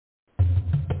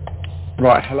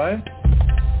Right, hello?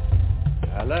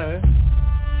 Hello?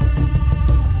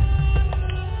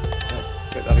 Let's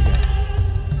get that again.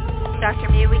 Dr.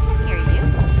 Mew, we can hear you.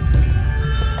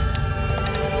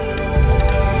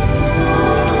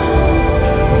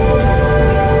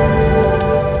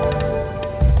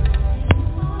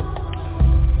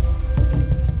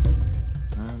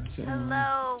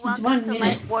 Hello, welcome to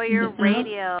Life Warrior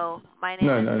Radio. My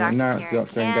name is Dr.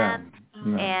 Karen Can,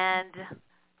 and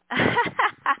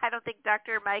I don't think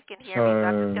Dr. Mike can hear me, so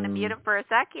I'm just going to mute him for a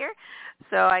sec here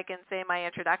so I can say my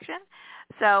introduction.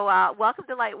 So welcome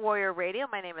to Light Warrior Radio.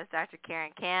 My name is Dr.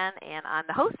 Karen Can, and I'm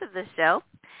the host of this show.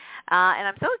 And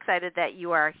I'm so excited that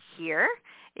you are here.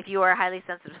 If you are a highly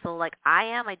sensitive soul like I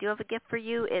am, I do have a gift for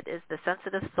you. It is the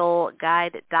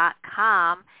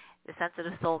sensitivesoulguide.com, the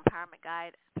Sensitive Soul Empowerment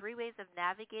Guide, 3 ways of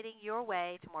navigating your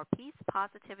way to more peace,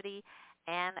 positivity,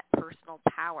 and personal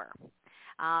power.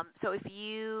 So if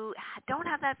you don't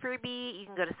have that freebie, you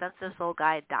can go to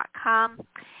sensitivesoulguide.com.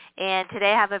 And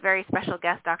today I have a very special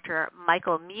guest, Dr.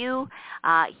 Michael Mew.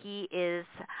 He is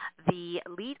the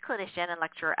lead clinician and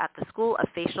lecturer at the School of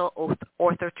Facial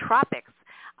Orthotropics.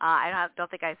 I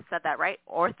don't think I said that right.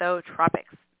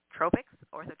 Orthotropics.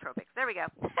 Orthotropics. There we go.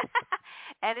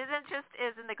 And his interest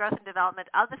is in the growth and development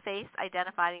of the face,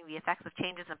 identifying the effects of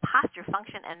changes in posture,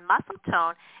 function, and muscle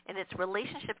tone in its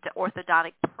relationship to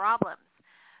orthodontic problems.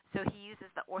 So he uses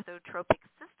the orthotropic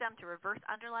system to reverse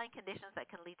underlying conditions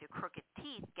that can lead to crooked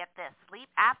teeth, get this,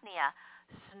 sleep apnea,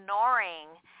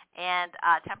 snoring, and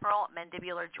temporal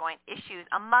mandibular joint issues,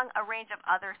 among a range of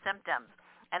other symptoms.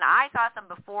 And I saw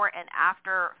some before and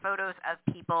after photos of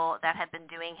people that have been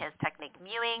doing his technique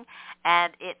mewing,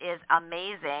 and it is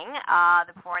amazing,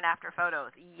 the before and after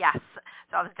photos. Yes.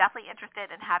 So I was definitely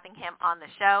interested in having him on the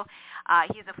show.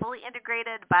 He's a fully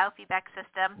integrated biofeedback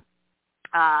system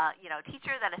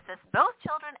teacher that assists both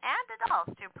children and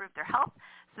adults to improve their health.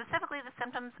 Specifically, the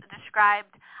symptoms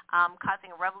described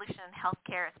causing a revolution in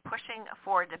healthcare is pushing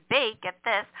for debate, get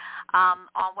this,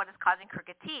 on what is causing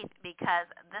crooked teeth,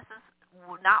 because this is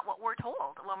not what we're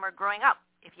told when we're growing up.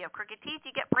 If you have crooked teeth,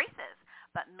 you get braces.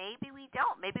 But maybe we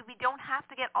don't. Maybe we don't have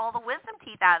to get all the wisdom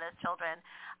teeth out as children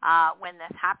when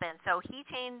this happens. So he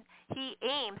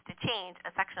aims to change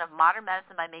a section of modern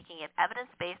medicine by making it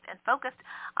evidence-based and focused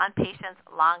on patients'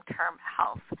 long-term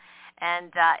health.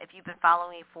 And if you've been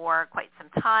following me for quite some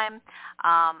time,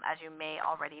 as you may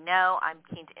already know, I'm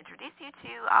keen to introduce you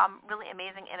to really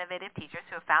amazing, innovative teachers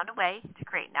who have found a way to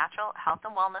create natural health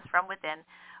and wellness from within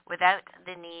without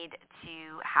the need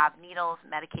to have needles,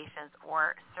 medications,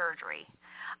 or surgery.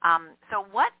 So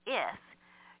what if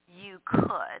you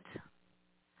could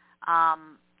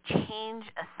change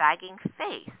a sagging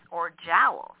face or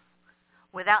jowls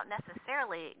without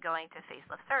necessarily going to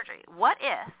facelift surgery? What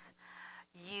if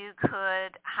you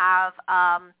could have,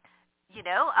 a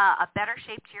better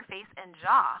shape to your face and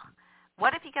jaw?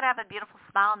 What if you could have a beautiful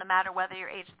smile no matter whether you're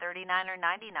age 39 or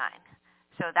 99?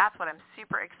 So that's what I'm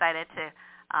super excited to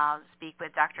speak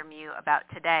with Dr. Mew about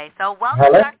today. So welcome,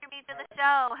 Hello? Dr. Mew, to the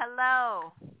show.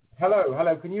 Hello.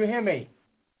 Hello. Can you hear me?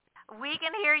 We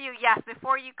can hear you, yes.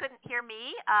 Before you couldn't hear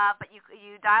me, but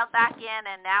you dialed back in,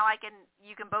 and now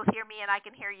you can both hear me and I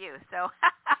can hear you. So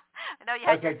I know you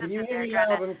had Okay, can you hear me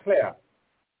loud and clear?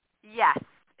 Yes,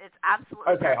 it's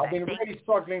absolutely Okay, perfect. I've been really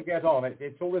struggling to get on.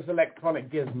 It's all this electronic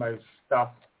gizmo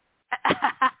stuff.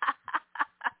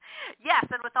 Yes,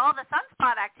 and with all the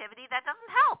sunspot activity, that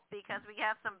doesn't help because we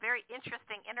have some very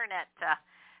interesting internet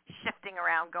shifting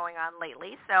around going on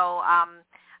lately. So I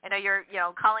know you're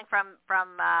calling from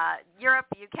Europe,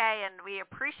 UK, and we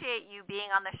appreciate you being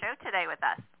on the show today with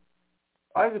us.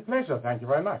 It's a pleasure. Thank you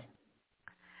very much.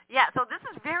 Yeah, so this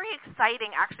is very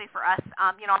exciting actually for us.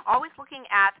 I'm always looking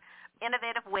at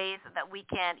innovative ways that we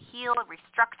can heal,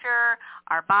 restructure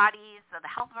our bodies, the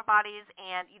health of our bodies,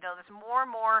 and there's more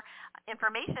and more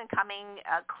information coming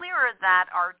clearer that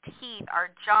our teeth,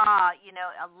 our jaw,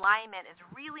 alignment is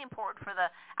really important for the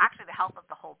health of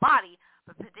the whole body.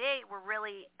 But today we're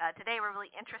really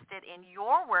interested in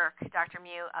your work, Dr.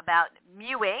 Mew, about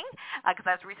mewing, because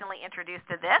I was recently introduced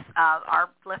to this. Our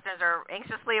listeners are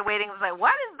anxiously awaiting, like,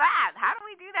 what is that? How do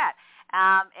we do that?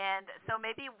 And so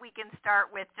maybe we can start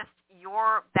with just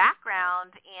your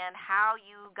background and how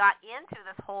you got into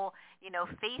this whole,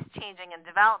 face changing and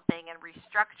developing and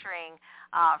restructuring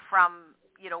from,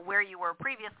 where you were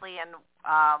previously and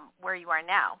where you are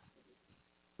now.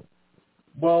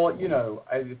 Well,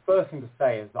 the first thing to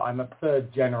say is that I'm a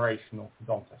third-generational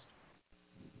orthodontist.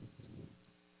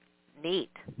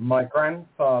 Neat. My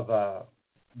grandfather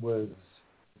was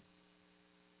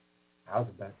out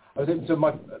of bed. So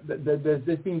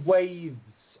there's been waves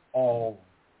of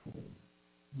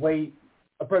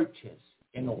approaches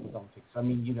in orthodontics. I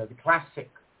mean, the classic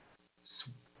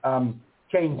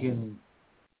change in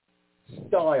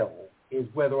style is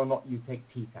whether or not you take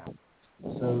teeth out.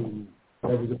 So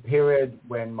there was a period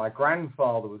when my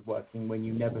grandfather was working when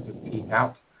you never took teeth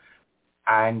out,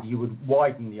 and you would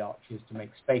widen the arches to make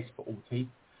space for all teeth.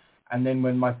 And then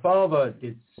when my father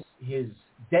did his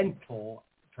dental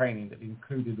training that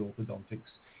included orthodontics,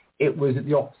 it was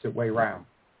the opposite way round.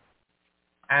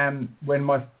 And when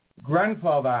my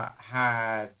grandfather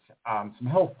had some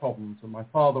health problems and my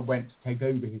father went to take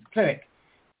over his clinic,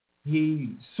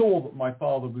 he saw that my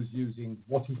father was using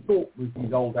what he thought was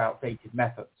these old outdated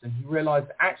methods, and he realized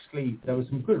actually there were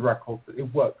some good records that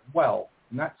it worked well.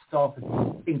 And that started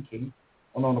me thinking,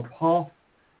 and on a path,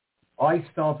 I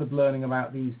started learning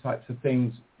about these types of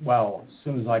things, well, as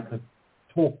soon as I could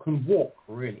talk and walk,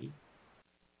 really.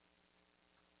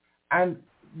 And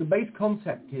the base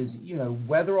concept is,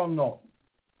 whether or not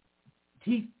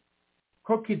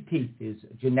crooked teeth is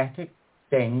a genetic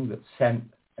thing that's sent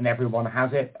and everyone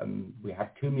has it and we have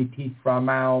too many teeth for our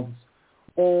mouths,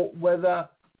 or whether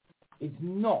it's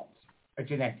not a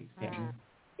genetic thing,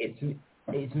 it's an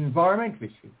environmental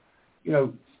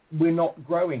issue. We're not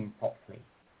growing properly.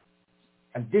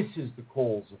 And this is the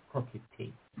cause of crooked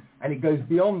teeth. And it goes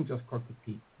beyond just crooked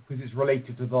teeth because it's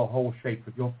related to the whole shape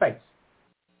of your face.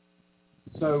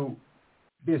 So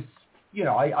this,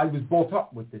 I was brought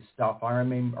up with this stuff. I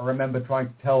remember trying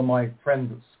to tell my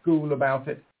friends at school about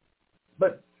it.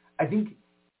 But I think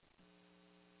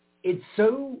it's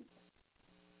so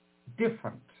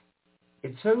different.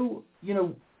 It's so,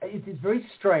 it's very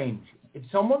strange. If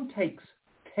someone takes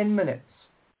 10 minutes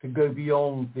to go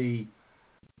beyond the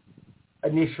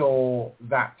initial,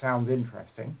 that sounds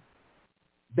interesting,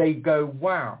 they go,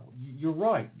 wow, you're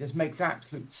right, this makes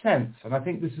absolute sense. And I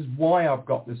think this is why I've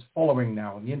got this following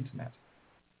now on the internet.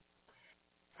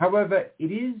 However,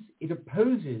 it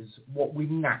opposes what we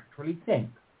naturally think.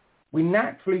 We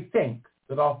naturally think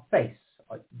that our face,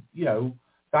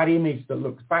 that image that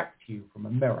looks back to you from a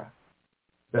mirror,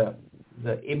 the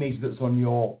image that's on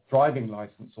your driving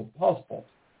license or passport,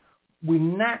 we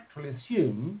naturally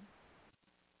assume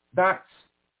that's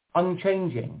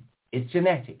unchanging. It's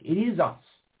genetic. It is us.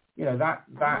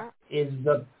 That is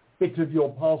the bit of your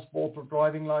passport or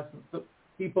driving license that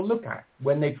people look at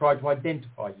when they try to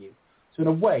identify you. So in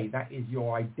a way, that is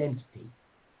your identity.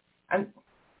 And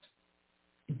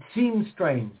it seems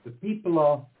strange that people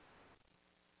are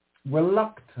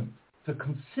reluctant to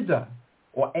consider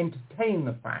or entertain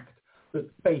the fact that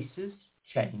faces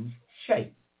change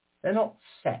shape. They're not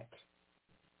set.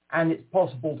 And it's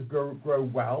possible to grow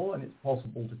well, and it's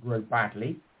possible to grow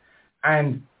badly.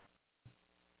 And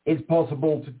it's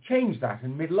possible to change that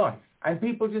in midlife. And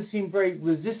people just seem very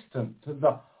resistant to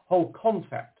the whole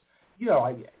concept.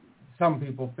 Some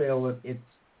people feel that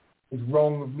it's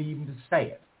wrong of me even to say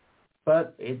it.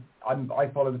 But I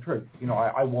follow the truth.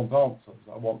 I want answers.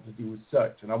 I want to do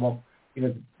research. And I want,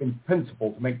 in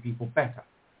principle, to make people better.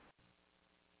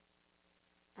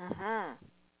 Mm-hmm.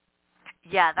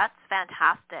 Yeah, that's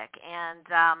fantastic. And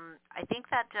I think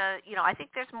that, I think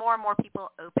there's more and more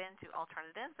people open to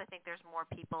alternatives. I think there's more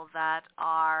people that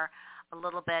are a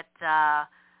little bit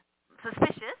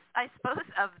suspicious, I suppose,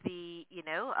 of the,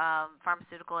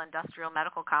 pharmaceutical, industrial,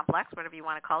 medical complex, whatever you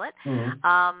want to call it.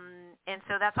 Mm-hmm. And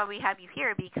so that's why we have you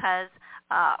here, because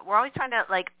we're always trying to,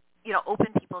 open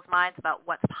people's minds about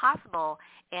what's possible.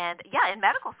 And, in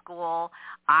medical school,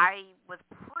 I was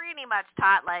pretty much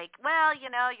taught,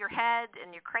 your head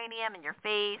and your cranium and your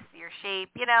face, your shape,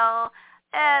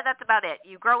 that's about it.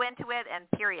 You grow into it and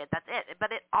period. That's it.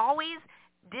 But it always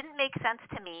didn't make sense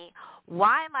to me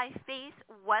why my face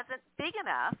wasn't big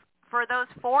enough for those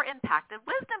 4 impacted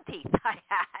wisdom teeth I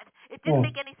had. It didn't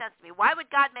make any sense to me. Why would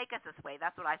God make us this way?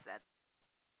 That's what I said.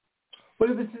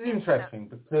 Well, this is interesting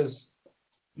because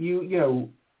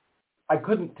I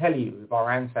couldn't tell you if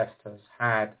our ancestors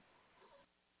had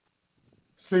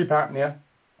sleep apnea.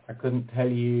 I couldn't tell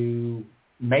you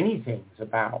many things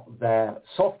about their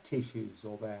soft tissues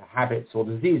or their habits or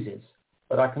diseases,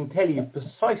 but I can tell you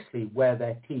precisely where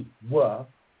their teeth were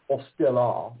or still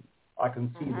are. I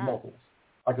can see the models.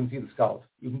 I can see the skulls.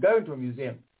 You can go into a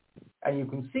museum and you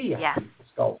can see how the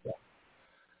skulls were.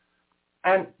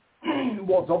 And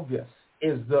what's obvious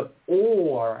is that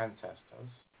all our ancestors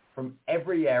from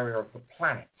every area of the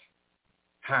planet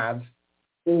had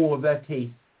all of their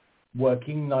teeth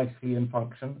working nicely in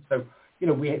function. So,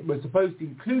 we're supposed to,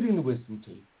 including the wisdom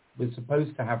teeth, we're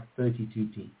supposed to have 32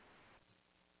 teeth.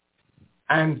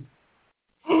 And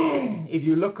if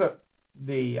you look at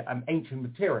the ancient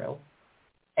material,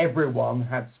 everyone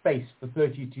had space for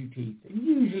 32 teeth,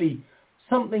 usually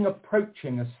something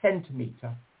approaching a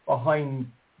centimetre behind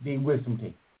the wisdom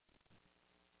teeth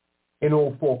in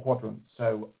all 4 quadrants,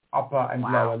 so upper and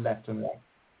lower, left and right.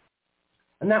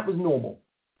 And that was normal.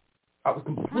 That was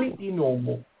completely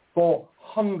normal for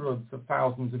hundreds of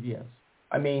thousands of years.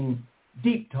 I mean,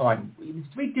 deep time,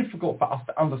 it's very difficult for us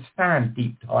to understand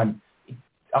deep time.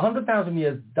 100,000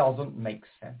 years doesn't make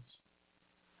sense.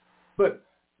 But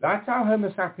that's how Homo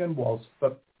sapien was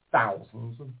for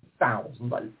thousands and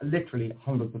thousands, like literally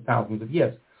hundreds of thousands of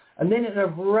years. And then in a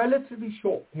relatively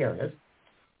short period,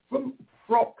 from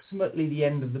approximately the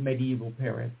end of the medieval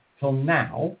period till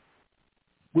now,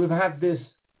 we've had this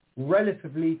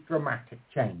relatively dramatic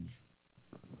change.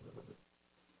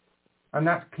 And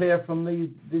that's clear from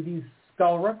these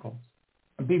skull records.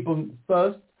 And people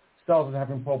first started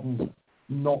having problems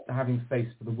not having space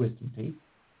for the wisdom teeth.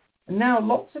 And now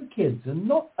lots of kids are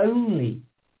not only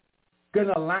going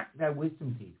to lack their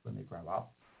wisdom teeth when they grow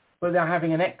up, but they're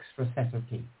having an extra set of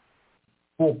teeth,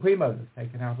 4 premolars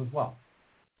taken out as well.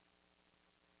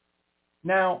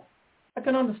 Now, I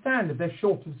can understand if they're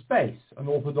short of space, and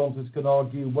orthodontists can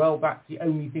argue, well, that's the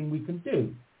only thing we can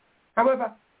do.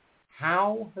 However,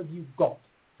 how have you got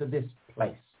to this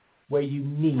place where you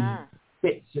need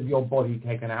bits of your body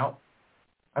taken out?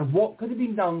 And what could have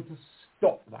been done to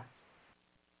stop that?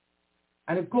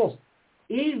 And of course,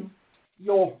 if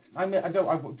I'm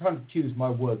trying to choose my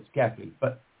words carefully,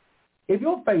 but if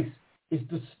your face is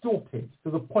distorted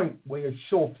to the point where you're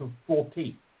short of 4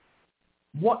 teeth,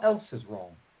 what else is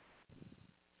wrong?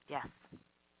 Yes.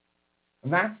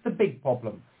 And that's the big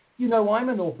problem. You know, I'm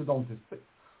an orthodontist, but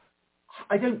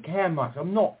I don't care much.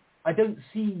 I don't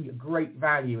see a great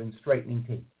value in straightening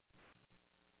teeth.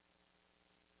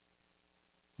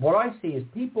 What I see is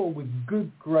people with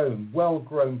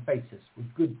well-grown faces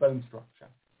with good bone structure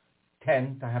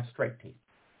tend to have straight teeth.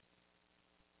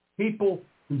 People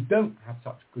who don't have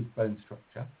such good bone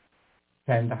structure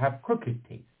tend to have crooked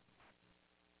teeth.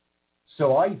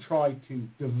 So I try to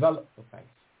develop the face.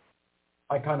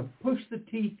 I kind of push the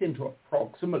teeth into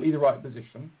approximately the right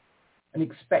position and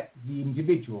expect the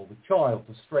individual, the child,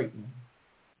 to straighten them.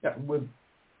 Yeah,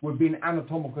 we've been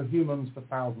anatomical humans for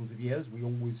thousands of years. We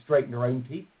always straightened our own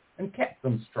teeth and kept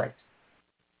them straight.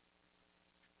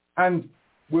 And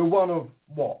we're one of,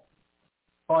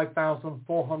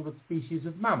 5,400 species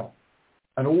of mammal.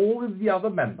 And all of the other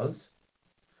members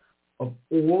of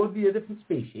all of the different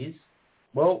species,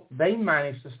 well, they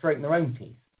manage to straighten their own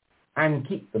teeth and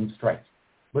keep them straight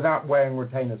without wearing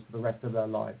retainers for the rest of their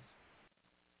lives.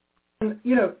 And,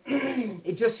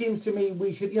 it just seems to me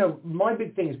we should, my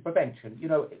big thing is prevention.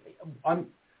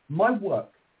 My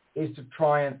work is to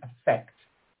try and affect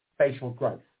facial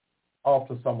growth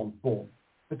after someone's born,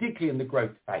 particularly in the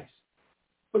growth phase.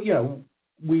 But,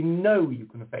 we know you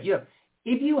can affect,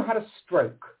 if you had a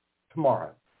stroke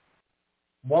tomorrow,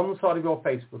 one side of your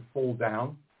face would fall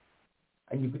down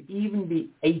and you could even be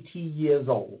 80 years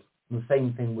old and the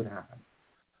same thing would happen.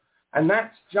 And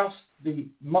that's just the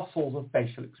muscles of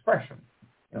facial expression.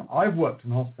 I've worked in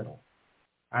hospital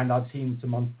and I've seen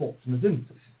some unfortunate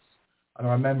instances. And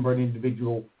I remember an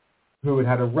individual who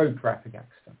had a road traffic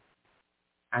accident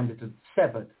and it had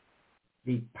severed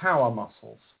the power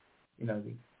muscles,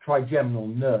 the trigeminal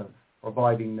nerve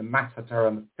providing the masseter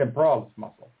and the temporalis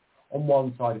muscle on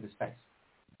one side of his face.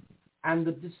 And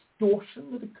the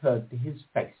distortion that occurred to his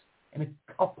face in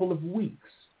a couple of weeks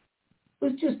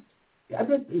was just,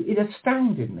 it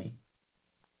astounded me.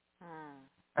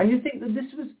 And you think that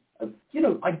this was,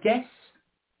 I guess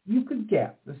you could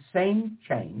get the same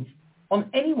change on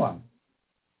anyone.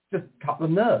 Just cut the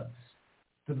nerves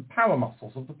to the power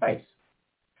muscles of the face.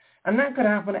 And that could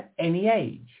happen at any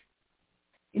age.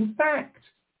 In fact,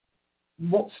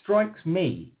 what strikes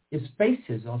me is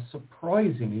faces are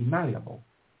surprisingly malleable.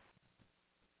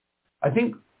 I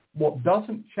think what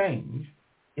doesn't change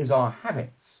is our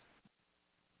habits.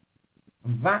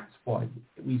 And that's why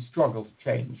we struggle to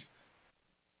change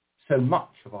so much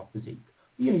of our physique.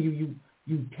 You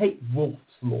take Wolff's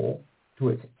law to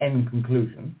its end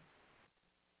conclusion,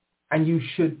 and you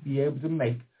should be able to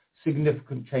make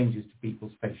significant changes to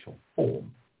people's facial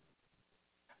form.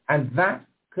 And that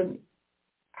can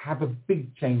have a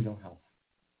big change on health.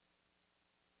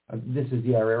 And this is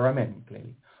the area I'm in,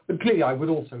 clearly. But clearly, I would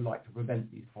also like to prevent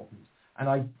these problems. And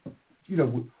I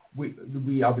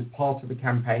was part of a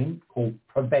campaign called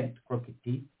Prevent Crooked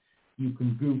Teeth. You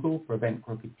can Google Prevent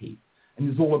Crooked Teeth. And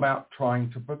it's all about trying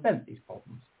to prevent these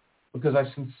problems. Because I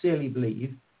sincerely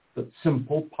believe that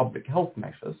simple public health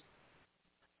measures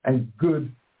and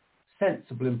good,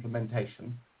 sensible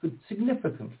implementation could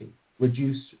significantly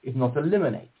reduce, if not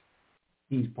eliminate,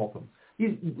 these problems.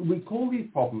 We call these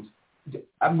problems,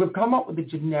 and we've come up with a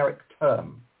generic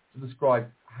term to describe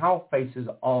how faces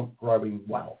aren't growing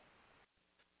well,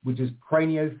 which is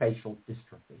craniofacial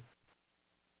dystrophy.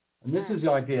 And this is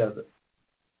the idea that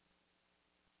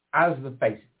as the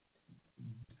face,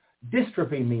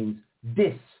 dystrophy means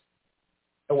dis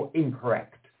or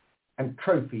incorrect, and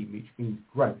trophy, which means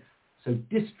growth. So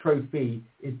dystrophy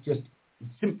is just, it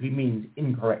simply means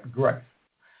incorrect growth,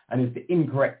 and it's the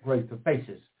incorrect growth of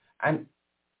faces. And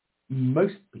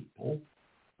most people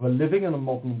who are living in a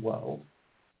modern world,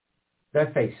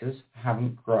 their faces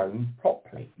haven't grown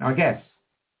properly. Now, I guess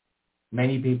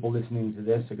many people listening to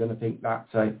this are going to think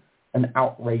that's an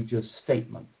outrageous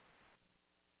statement.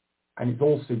 And it's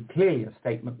also clearly a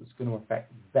statement that's going to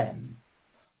affect them,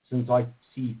 since I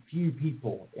see few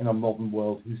people in a modern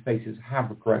world whose faces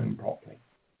have grown properly.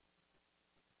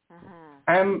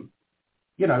 I'm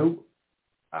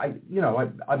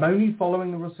only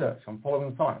following the research. I'm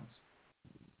following the science.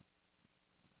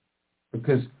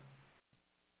 Because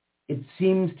it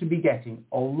seems to be getting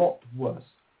a lot worse,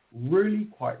 really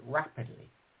quite rapidly.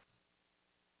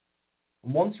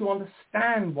 And once you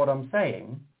understand what I'm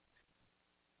saying,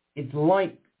 it's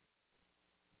like,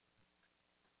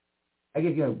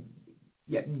 again,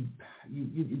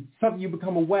 suddenly you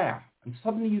become aware, and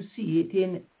suddenly you see it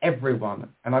in everyone,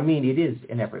 and I mean it is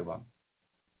in everyone.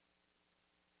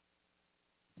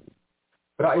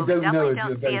 But I don't know if you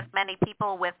don't see as many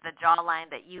people with the jawline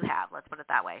that you have. Let's put it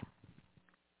that way.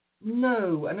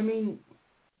 No, and I mean,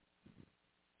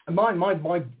 my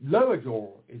lower jaw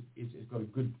is got a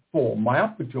good form. My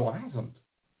upper jaw hasn't,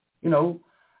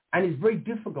 and it's very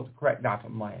difficult to correct that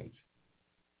at my age.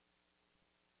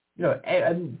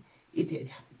 And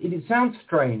it sounds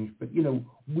strange, but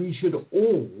we should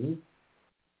all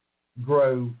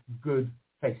grow good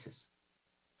faces.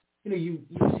 You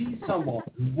see someone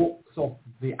who walks off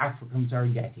the African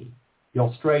Serengeti, the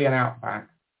Australian outback,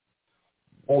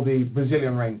 or the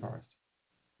Brazilian rainforest.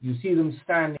 You see them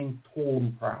standing tall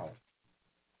and proud,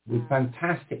 with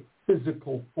fantastic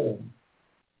physical form.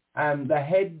 And the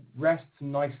head rests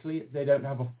nicely. They don't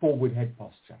have a forward head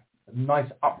posture, a nice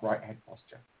upright head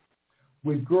posture,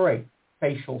 with great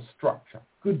facial structure,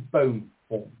 good bone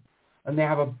form. And they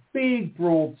have a big,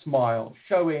 broad smile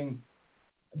showing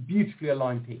beautifully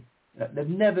aligned teeth. They've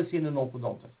never seen an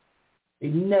orthodontist. They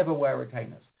never wear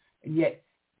retainers. And yet,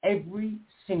 every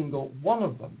single one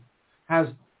of them has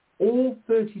all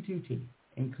 32 teeth,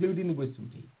 including the wisdom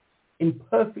teeth, in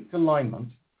perfect alignment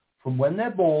from when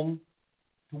they're born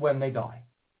to when they die.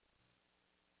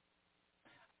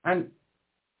 And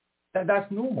that's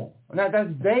normal. And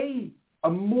that they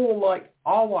are more like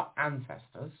our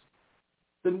ancestors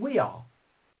than we are.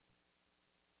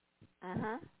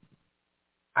 And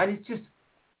it's just,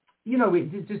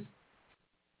 it's just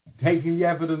taking the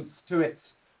evidence to its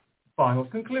final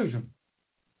conclusion.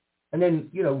 And then,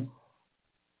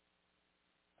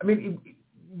 it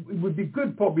would be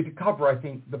good probably to cover, I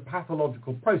think, the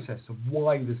pathological process of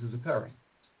why this is occurring.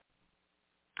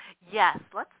 Yes,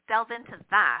 let's delve into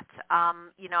that.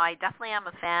 I definitely am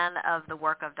a fan of the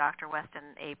work of Dr.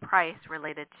 Weston A. Price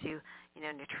related to,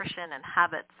 nutrition and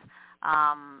habits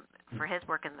for his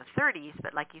work in the 30s.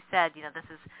 But like you said, this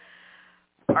is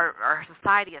our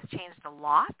society has changed a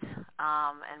lot,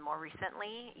 and more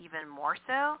recently, even more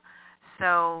so.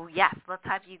 So yes, let's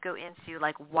have you go into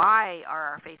why are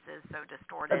our faces so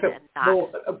distorted and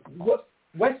not. Well,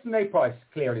 Weston A. Price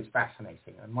clearly is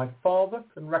fascinating, and my father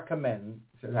can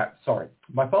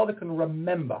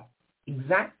remember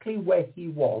exactly where he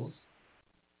was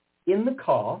in the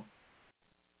car,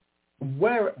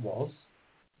 where it was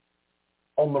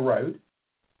on the road,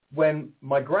 when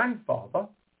my grandfather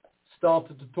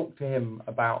started to talk to him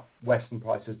about Weston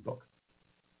Price's book.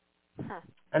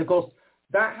 And of course,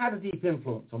 that had a deep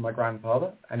influence on my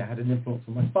grandfather, and it had an influence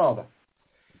on my father.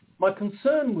 My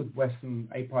concern with Weston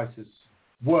A. Price's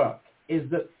work is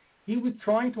that he was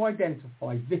trying to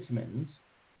identify vitamins,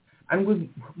 and we've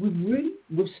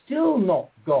still not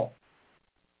got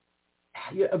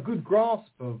a good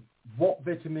grasp of what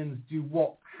vitamins do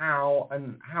what, how,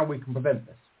 and how we can prevent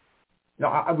this.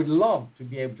 I would love to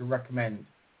be able to recommend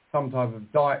some type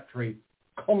of dietary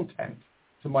content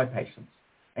to my patients,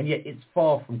 and yet it's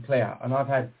far from clear. And I've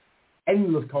had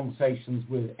endless conversations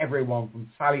with everyone from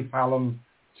Sally Fallon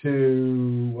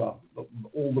to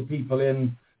all the people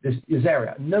in this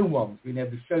area. No one's been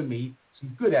able to show me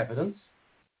some good evidence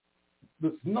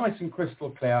that's nice and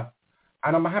crystal clear.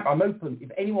 And I'm open.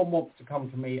 If anyone wants to come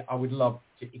to me, I would love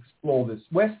to explore this.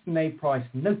 Weston A. Price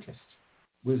noticed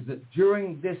was that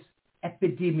during this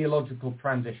epidemiological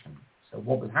transition, so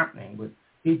what was happening was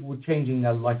people were changing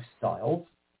their lifestyles,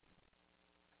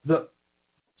 that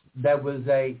there was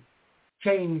a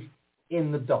change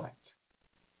in the diet.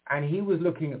 and he was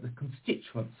looking at the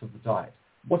constituents of the diet.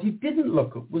 What he didn't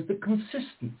look at was the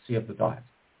consistency of the diet.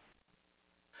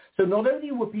 So not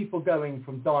only were people going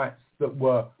from diets that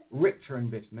were richer in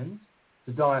vitamins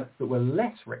to diets that were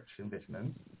less rich in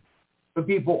vitamins, but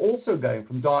people were also going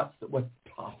from diets that were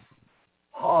tough,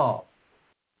 hard,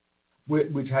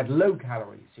 which had low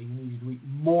calories, so you needed to eat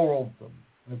more of them.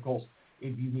 And of course,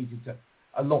 if you needed to,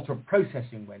 a lot of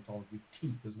processing went on with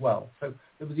teeth as well. So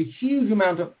there was a huge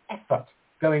amount of effort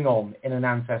going on in an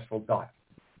ancestral diet.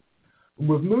 And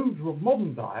we've moved to a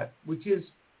modern diet, which is,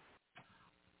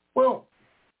 well,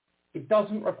 it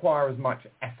doesn't require as much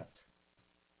effort.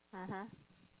 Uh-huh.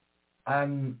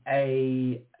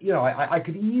 I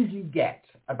could easily get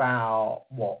about,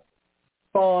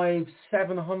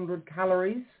 500-700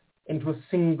 calories into a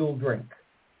single drink.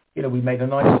 We made a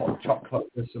nice hot chocolate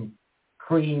with some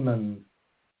cream and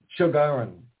sugar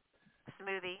and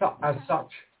smoothie as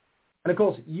such. And of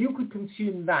course, you could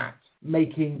consume that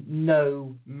making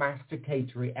no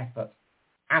masticatory effort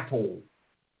at all.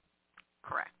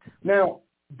 Correct. Now,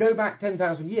 go back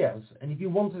 10,000 years, and if you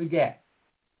wanted to get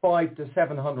 500 to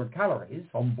 700 calories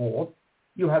on board,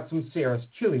 you had some serious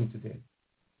chewing to do.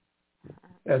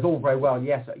 It's all very well,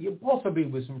 yes, you possibly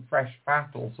with some fresh fat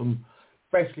or some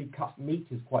freshly cut meat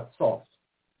is quite soft,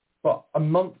 but a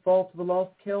month after the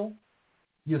last kill,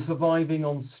 you're surviving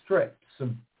on strips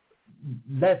of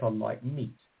leather-like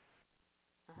meat.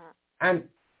 Uh-huh. And,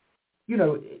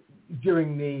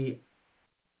 during the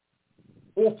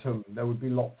autumn, there would be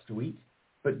lots to eat,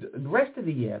 but the rest of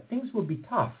the year, things would be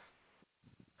tough.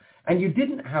 And you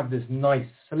didn't have this nice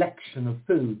selection of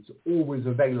foods always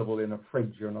available in a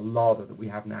fridge or in a larder that we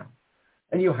have now.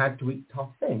 And you had to eat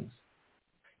tough things.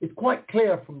 It's quite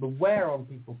clear from the wear on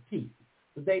people's teeth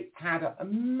that they had a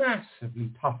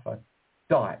massively tougher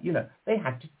diet. They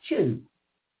had to chew.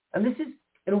 And this is,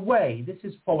 in a way, this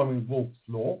is following Wolff's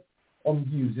law on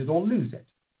use it or lose it.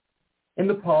 In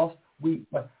the past, we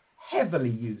heavily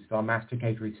used our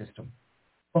masticatory system.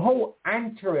 The whole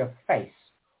anterior face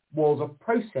was a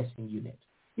processing unit.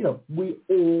 We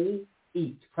all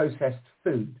eat processed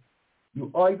food.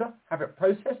 You either have it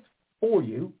processed for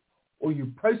you or you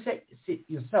process it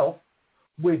yourself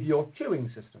with your chewing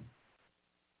system.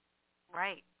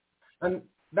 Right. And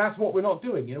that's what we're not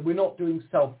doing. We're not doing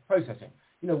self-processing.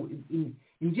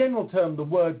 In general term, the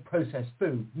word processed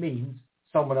food means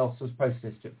someone else has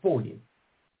processed it for you.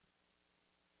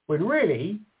 When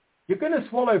really, you're going to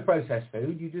swallow processed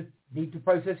food, you just need to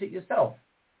process it yourself.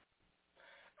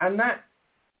 And that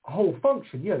whole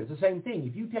function, it's the same thing.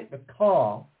 If you take the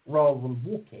car rather than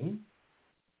walking,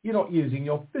 you're not using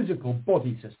your physical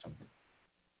body system.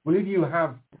 Well, if you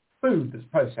have food that's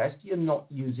processed, you're not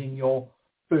using your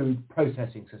food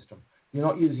processing system. You're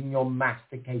not using your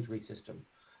masticatory system.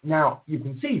 Now, you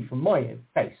can see from my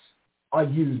face, I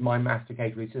use my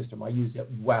masticatory system. I use it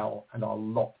well and a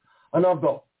lot. And I've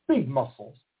got big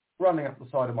muscles running up the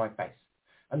side of my face.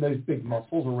 And those big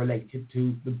muscles are related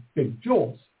to the big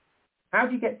jaws. How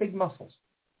do you get big muscles?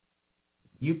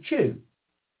 You chew.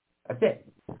 That's it.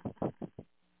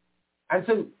 And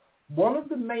so one of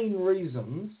the main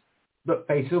reasons that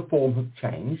facial form have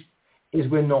changed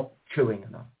is we're not chewing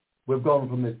enough. We've gone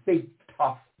from this big,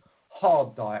 tough,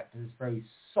 hard diet to this very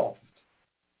soft,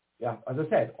 as I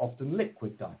said, often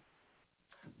liquid diet.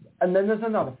 And then there's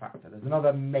another factor. There's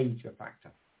another major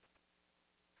factor.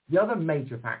 The other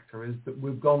major factor is that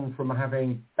we've gone from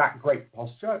having that great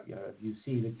posture. If you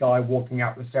see the guy walking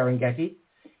out the Serengeti,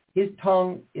 his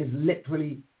tongue is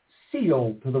literally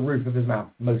sealed to the roof of his mouth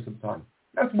most of the time.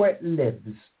 That's where it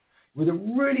lives, with a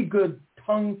really good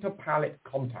tongue-to-palate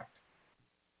contact.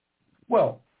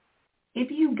 Well, if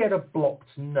you get a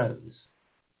blocked nose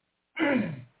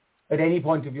at any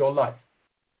point of your life,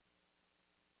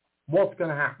 what's going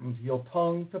to happen to your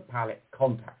tongue-to-palate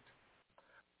contact?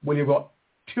 Well, you've got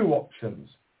two options.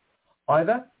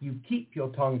 Either you keep your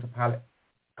tongue-to-palate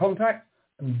contact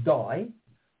and die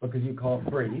because you can't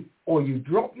breathe, or you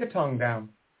drop your tongue down,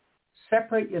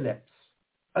 separate your lips,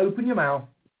 open your mouth,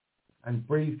 and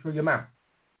breathe through your mouth.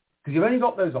 Because you've only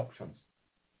got those options.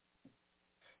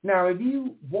 Now,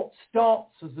 what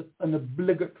starts as an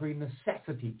obligatory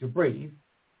necessity to breathe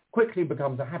quickly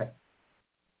becomes a habit.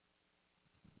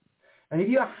 And if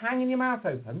you're hanging your mouth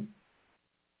open,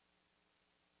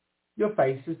 your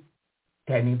face is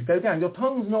tending to go down. Your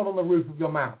tongue's not on the roof of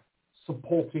your mouth,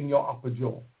 supporting your upper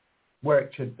jaw, where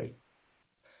it should be.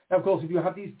 Now, of course, if you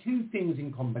have these two things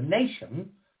in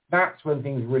combination, that's when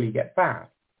things really get bad.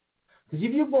 Because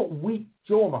if you've got weak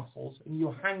jaw muscles and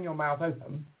you hang your mouth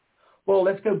open, well,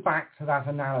 let's go back to that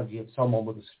analogy of someone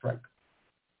with a stroke.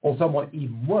 Or someone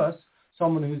even worse,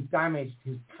 someone who's damaged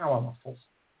his power muscles.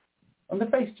 and the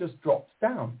face just drops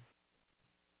down.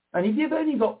 And if you've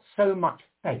only got so much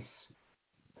face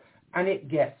and it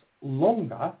gets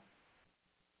longer,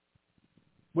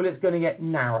 well, it's going to get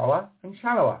narrower and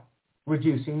shallower,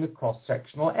 reducing the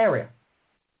cross-sectional area.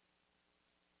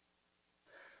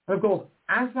 And of course,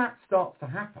 as that starts to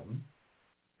happen,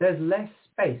 there's less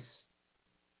space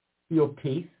for your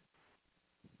teeth.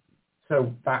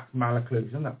 So that's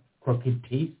malocclusion, that's crooked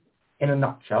teeth in a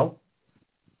nutshell.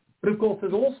 But of course,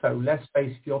 there's also less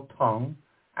space for your tongue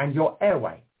and your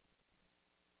airway.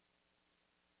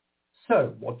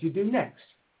 So what do you do next?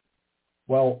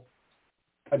 Well,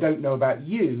 I don't know about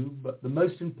you, but the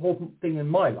most important thing in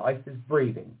my life is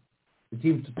breathing. It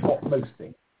seems to top most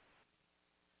things.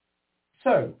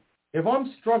 So if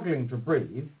I'm struggling to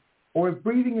breathe, or if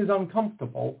breathing is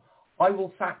uncomfortable, I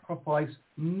will sacrifice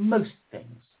most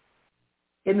things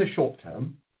in the short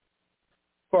term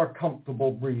for a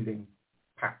comfortable breathing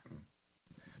pattern.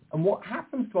 And what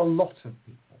happens to a lot of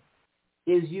people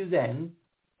is you then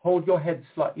hold your head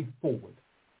slightly forward,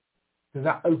 because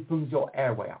that opens your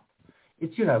airway up.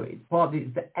 It's,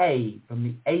 it's the A from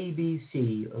the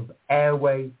ABC of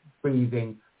airway,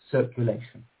 breathing,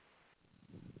 circulation.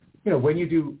 When you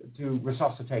do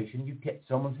resuscitation, you tip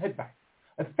someone's head back.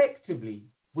 Effectively,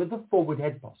 with the forward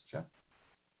head posture,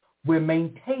 we're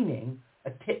maintaining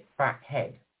a tipped back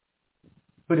head,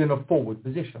 but in a forward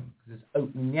position, because it's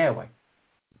opening the airway.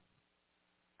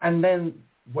 And then,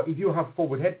 if you have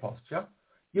forward head posture,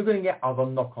 you're going to get other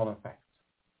knock-on effects.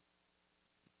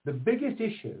 The biggest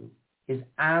issue is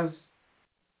as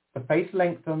the face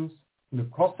lengthens and the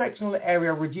cross-sectional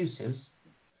area reduces,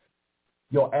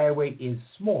 your airway is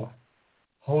smaller.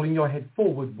 Holding your head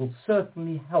forward will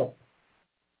certainly help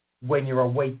when you're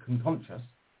awake and conscious.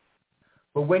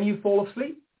 But when you fall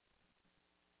asleep,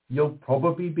 you'll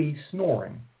probably be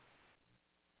snoring.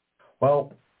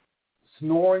 Well,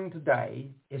 snoring today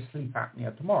is sleep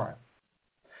apnea tomorrow.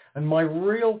 And my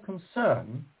real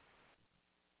concern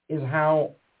is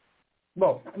how,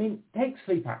 take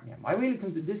sleep apnea.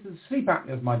 Sleep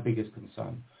apnea is my biggest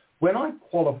concern. When I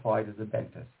qualified as a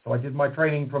dentist, so I did my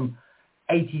training from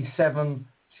 87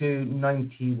 to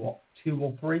 90, 2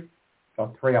 or 3?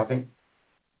 Or 3, I think.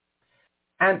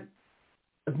 And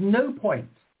at no point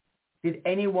did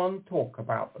anyone talk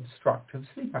about obstructive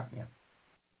sleep apnea.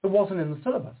 It wasn't in the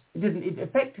syllabus. It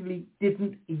effectively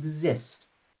didn't exist.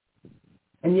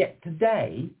 And yet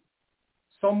today,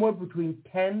 somewhere between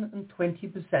 10 and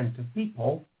 20% of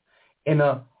people in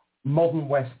a modern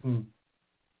Western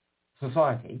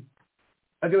society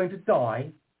are going to die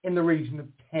in the region of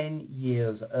 10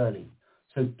 years early.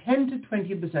 So 10 to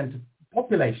 20% of the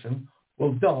population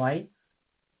will die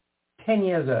 10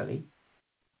 years early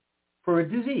for a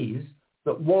disease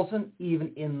that wasn't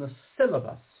even in the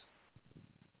syllabus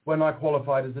when I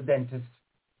qualified as a dentist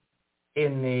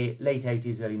in the late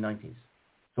 80s, early 90s.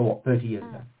 So 30 years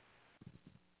ago.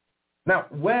 Now,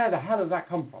 where the hell does that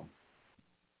come from?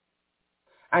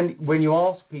 And when you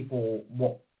ask people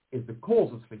what is the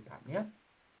cause of sleep apnea,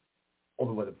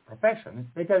 or the profession,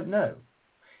 they don't know.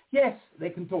 Yes, they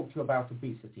can talk to you about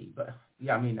obesity, but we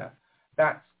can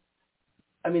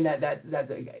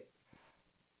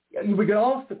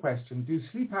ask the question: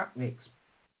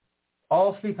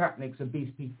 are sleep apneics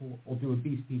obese people, or do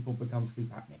obese people become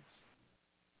sleep apneics?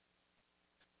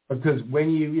 Because when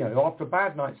after a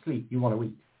bad night's sleep, you want to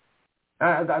eat.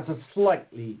 That's a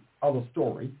slightly other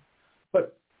story.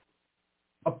 But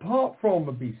apart from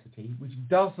obesity, which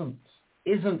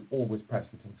isn't always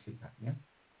present in sleep apnea,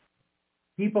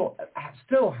 people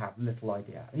still have little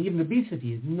idea. And even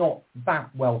obesity is not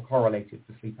that well correlated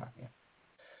to sleep apnea.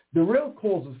 The real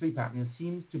cause of sleep apnea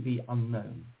seems to be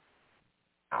unknown.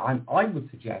 And I would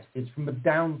suggest it's from a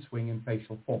downswing in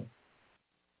facial form.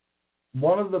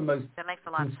 One of the most that makes a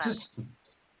lot of sense.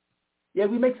 Yeah,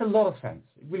 it makes a lot of sense.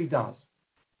 It really does.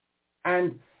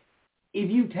 And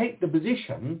if you take the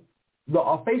position that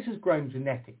our face has grown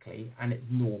genetically and it's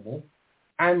normal,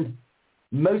 and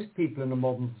most people in a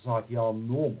modern society are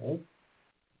normal,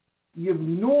 you've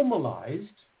normalized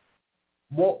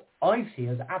what I see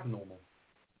as abnormal.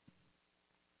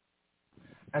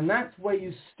 And that's where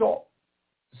you stop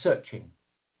searching.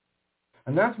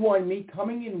 And that's why me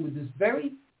coming in with this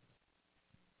very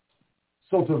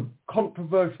sort of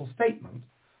controversial statement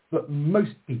that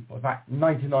most people, in fact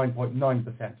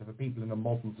 99.9% of the people in a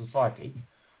modern society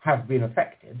have been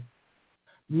affected,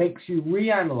 makes you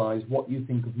reanalyze what you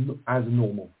think of as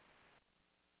normal.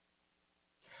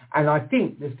 And I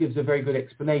think this gives a very good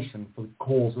explanation for the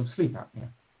cause of sleep apnea.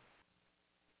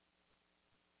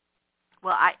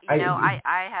 Well, I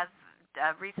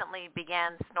have recently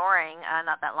began snoring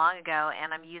not that long ago,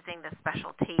 and I'm using this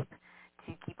special tape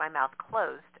to keep my mouth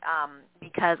closed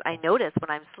because I notice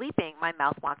when I'm sleeping, my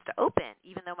mouth wants to open,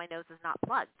 even though my nose is not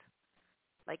plugged.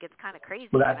 Like, it's kind of crazy.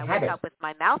 Well, When I wake up with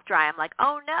my mouth dry, I'm like,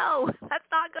 oh, no, that's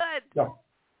not good.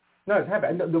 No, it's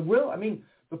habit. And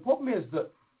the problem is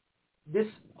that this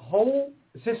whole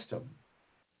system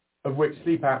of which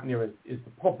sleep apnea is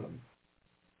the problem,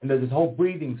 and that this whole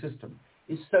breathing system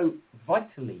is so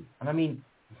vitally, and I mean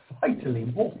vitally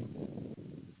important.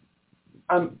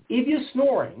 If you're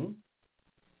snoring,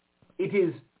 it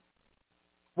is,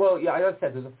 well, yeah, as I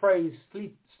said, there's a phrase,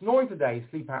 snoring today,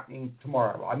 sleep apnea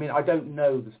tomorrow. I mean, I don't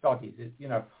know the studies,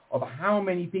 of how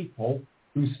many people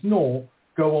who snore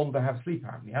go on to have sleep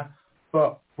apnea,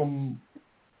 but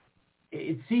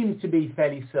it seems to be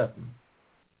fairly certain.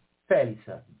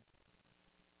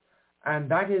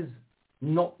 And that is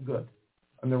not good.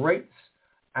 And the rates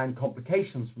and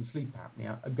complications from sleep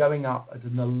apnea are going up at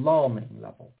an alarming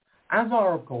level, as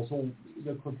are, of course, all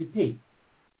crooked teeth.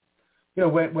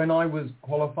 When I was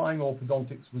qualifying,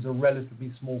 orthodontics was a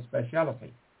relatively small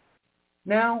speciality.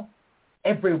 Now,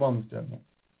 everyone's doing it.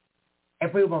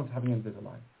 Everyone's having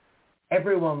Invisalign.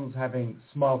 Everyone's having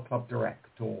Smile Club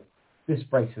Direct or this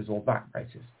braces or that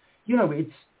braces.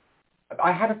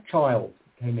 I had a child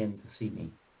who came in to see me,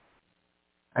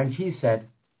 and she said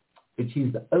that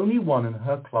she's the only one in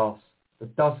her class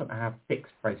that doesn't have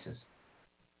fixed braces.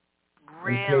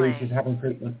 Really? And clearly she's having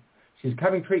treatment. She's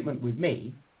having treatment with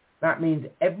me. That means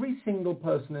every single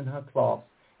person in her class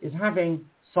is having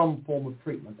some form of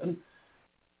treatment. And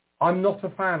I'm not a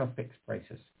fan of fixed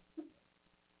braces.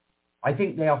 I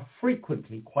think they are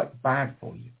frequently quite bad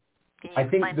for you. Can you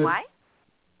explain why?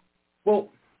 Well,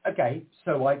 okay,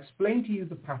 so I explained to you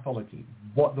the pathology,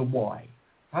 the why.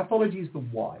 Pathology is the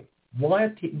why. Why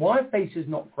a face is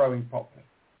not growing properly.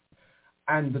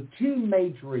 And the two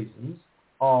major reasons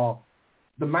are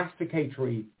the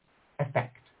masticatory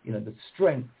effect, the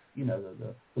strength,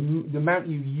 the amount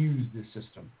you use this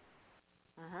system.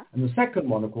 Uh-huh. And the second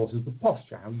one, of course, is the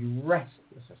posture, how you rest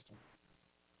the system.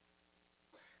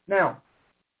 Now,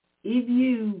 if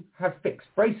you have fixed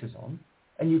braces on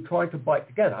and you try to bite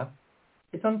together,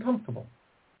 it's uncomfortable.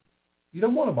 You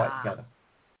don't want to bite together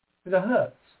because it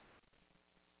hurts.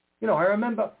 I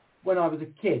remember when I was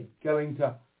a kid going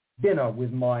to dinner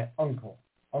with my Uncle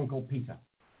Peter.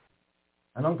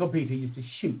 And Uncle Peter used to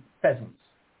shoot pheasants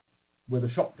with a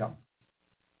shotgun.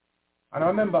 And I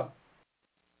remember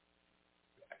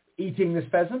eating this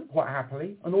pheasant quite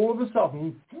happily, and all of a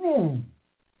sudden, boom,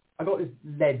 I got this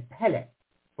lead pellet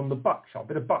from the buckshot, a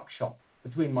bit of buckshot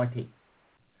between my teeth.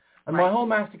 And my whole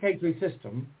masticatory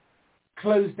system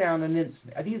closed down an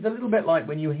instant. I think it's a little bit like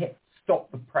when you hit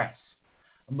stop the press,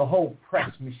 and the whole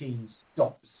press machine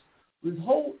stops. This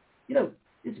whole,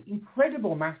 this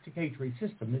incredible masticatory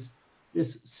system, this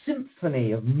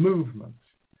symphony of movement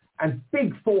and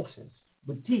big forces,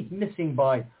 with teeth missing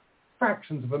by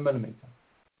fractions of a millimeter.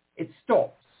 It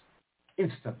stops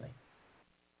instantly.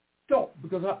 Stopped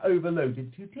because I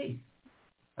overloaded two teeth.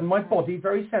 And my body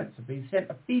very sensibly sent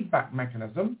a feedback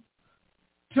mechanism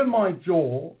to my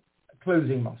jaw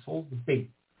closing muscles, the big,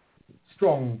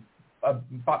 strong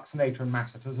buccinator and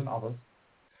masseters and others,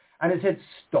 and it said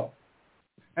stop.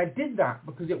 I did that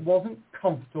because it wasn't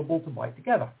comfortable to bite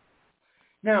together.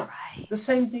 Now, the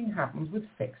same thing happens with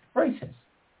fixed braces.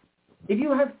 If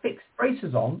you have fixed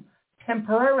braces on,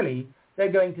 temporarily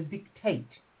they're going to dictate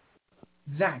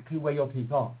exactly where your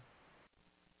teeth are.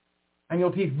 And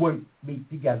your teeth won't meet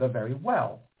together very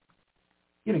well.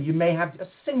 You may have a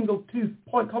single tooth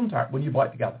point contact when you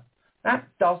bite together. It's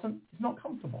not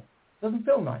comfortable. It doesn't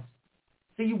feel nice.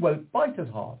 So you won't bite as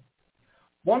hard.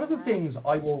 One of the things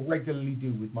I will regularly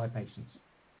do with my patients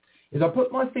is I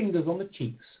put my fingers on the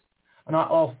cheeks and I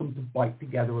ask them to bite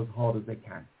together as hard as they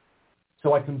can.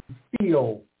 So I can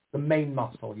feel the main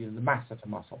muscle, the masseter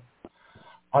muscle,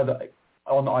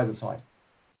 on either side.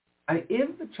 And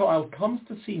if the child comes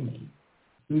to see me,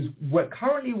 who's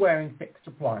currently wearing fixed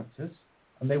appliances,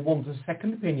 and they want a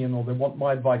second opinion or they want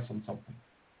my advice on something,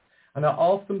 and I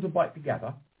ask them to bite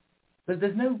together,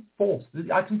 there's no force.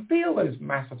 I can feel those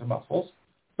masseter muscles,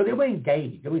 but they won't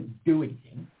engage. They won't do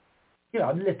anything.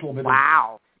 A little bit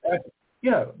Wow.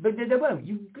 But they won't.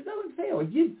 You go and feel.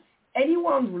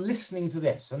 Anyone listening to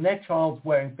this and their child's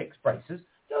wearing fixed braces,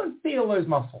 go and feel those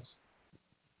muscles.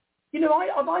 If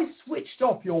I switched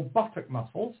off your buttock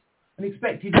muscles and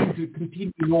expected you to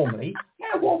continue normally,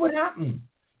 what would happen?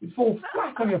 You'd fall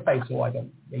flat on your face, or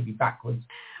maybe backwards.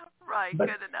 Right, but,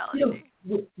 good analogy.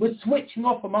 We're switching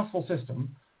off a muscle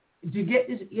system to get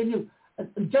this,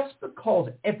 and just because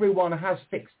everyone has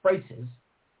fixed braces,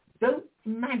 don't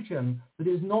imagine that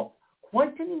it's not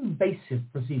quite an invasive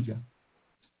procedure.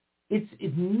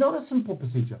 it's not a simple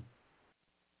procedure.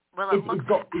 Well, it looks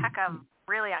heck of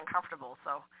really uncomfortable.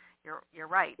 So you're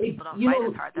right. People don't fight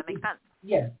as hard. That makes sense.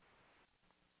 Yeah,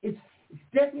 it's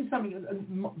definitely something.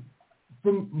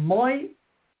 From my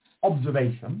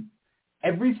observation,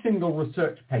 every single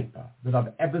research paper that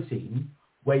I've ever seen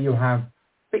where you have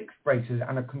fixed braces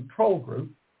and a control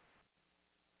group,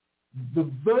 the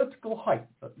vertical height,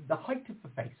 the height of the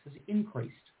face has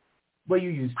increased where you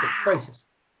use fixed braces.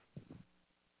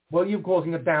 Well, you're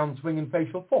causing a downswing in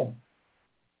facial form.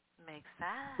 Makes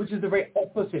sense. Which is the very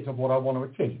opposite of what I want to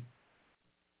achieve.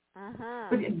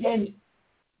 But again,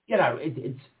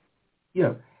 it's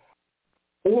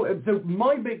so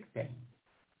my big thing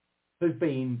has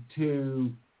been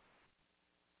to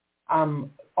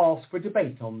ask for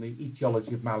debate on the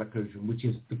etiology of malocclusion, which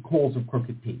is the cause of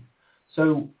crooked teeth.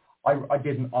 So I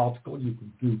did an article, you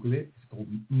can Google it, it's called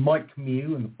Mike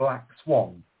Mew and the Black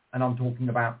Swan, and I'm talking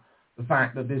about the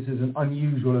fact that this is an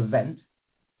unusual event,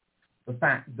 the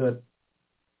fact that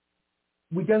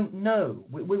we don't know.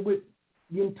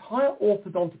 The entire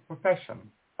orthodontic profession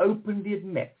openly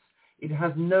admits it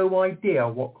has no idea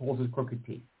what causes crooked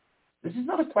teeth. This is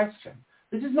not a question.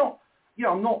 This is not,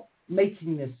 I'm not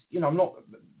making this, I'm not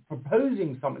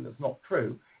proposing something that's not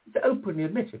true. It's openly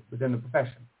admitted within the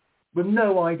profession with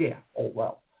no idea. Oh,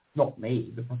 well, not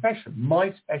me, the profession,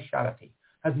 my speciality,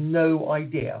 has no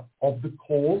idea of the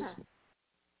cause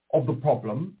of the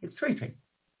problem it's treating.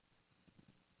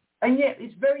 And yet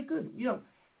it's very good.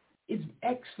 It's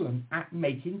excellent at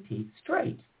making teeth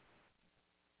straight.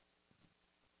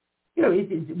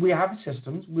 We have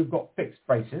systems, we've got fixed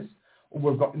braces, or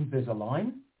we've got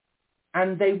Invisalign,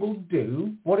 and they will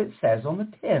do what it says on the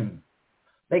tin.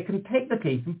 They can take the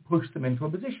teeth and push them into a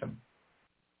position.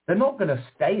 They're not going to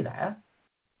stay there.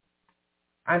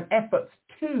 And efforts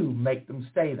to make them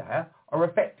stay there are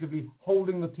effectively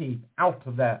holding the teeth out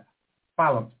of their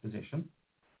balanced position.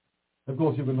 Of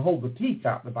course, you can hold the teeth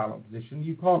out of the balanced position.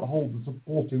 You can't hold the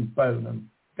supporting bone and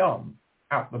gum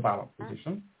out of the balanced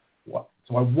position.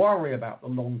 So I worry about the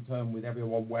long term with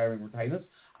everyone wearing retainers.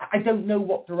 I don't know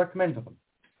what to recommend to them.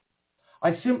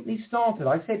 I simply started,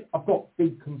 I said, I've got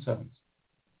big concerns,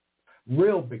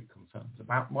 real big concerns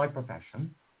about my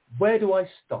profession. Where do I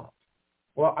start?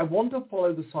 Well, I want to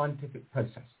follow the scientific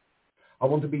process. I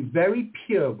want to be very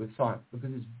pure with science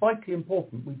because it's vitally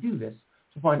important we do this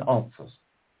to find answers.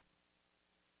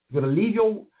 You've got to leave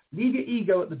your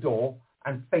ego at the door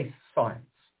and face science.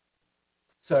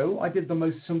 So I did the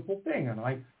most simple thing, and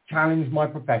I challenged my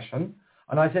profession,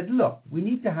 and I said, look, we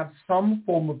need to have some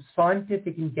form of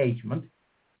scientific engagement,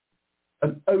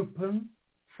 an open,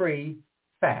 free,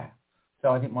 fair.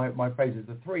 So I think my phrase is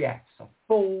the 3 Fs, a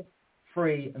full,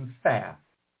 free, and fair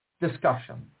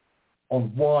discussion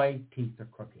on why teeth are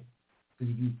crooked.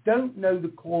 Because if you don't know the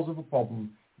cause of a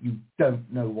problem, you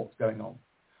don't know what's going on.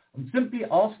 And simply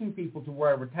asking people to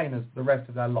wear retainers for the rest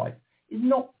of their life is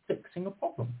not fixing a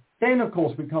problem. Then, of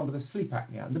course, we come to the sleep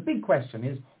apnea. And the big question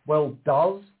is, well,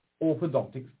 can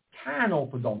orthodontics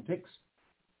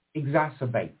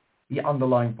exacerbate the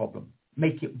underlying problem,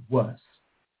 make it worse?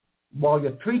 While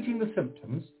you're treating the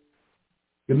symptoms,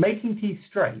 you're making teeth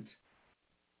straight,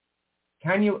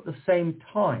 can you at the same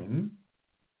time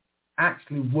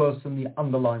actually worsen the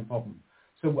underlying problem?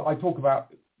 So I talk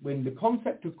about, when the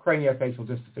concept of craniofacial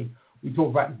dystrophy, we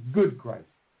talk about good growth.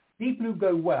 People who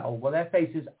go well, their face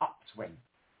is upswing.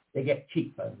 They get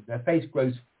cheekbones. Their face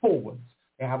grows forwards.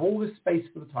 They have all this space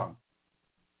for the tongue.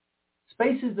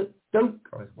 Spaces that don't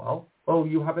go as well,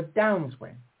 you have a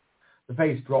downswing. The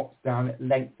face drops down, it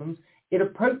lengthens. It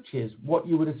approaches what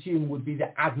you would assume would be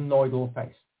the adenoidal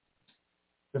face.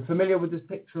 You're familiar with this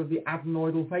picture of the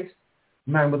adenoidal face?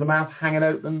 Man with the mouth hanging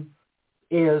open,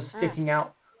 ears sticking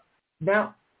out.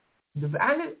 Now, the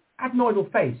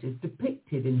adenoidal face is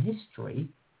depicted in history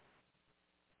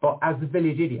as the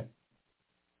village idiot.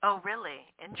 Oh, really?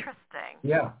 Interesting.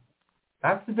 Yeah.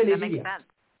 That's the village idiot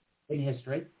in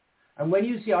history. And when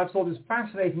you see, I saw this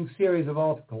fascinating series of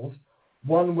articles,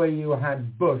 one where you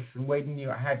had Bush and when you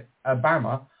had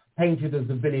Obama painted as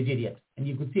the village idiot. And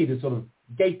you could see the sort of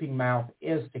gaping mouth,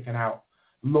 ears sticking out,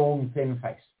 long, thin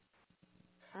face.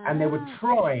 And they were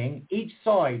each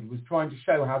side was trying to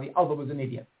show how the other was an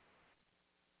idiot.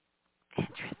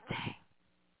 Interesting.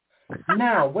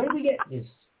 Now, where do we get this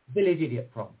village idiot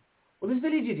from? Well, this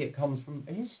village idiot comes from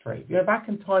history, back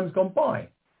in times gone by.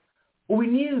 Well, we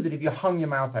knew that if you hung your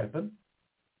mouth open,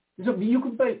 you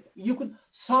could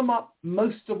sum up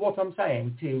most of what I'm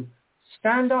saying to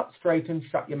stand up straight and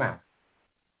shut your mouth.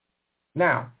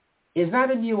 Now, is that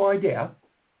a new idea?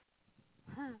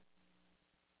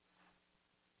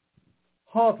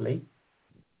 Hardly.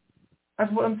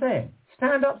 That's what I'm saying.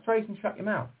 stand up straight and shut your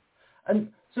mouth. And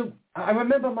so I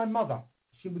remember my mother,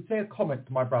 she would say a comment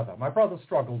to my brother. My brother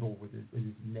struggled all with his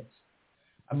lips,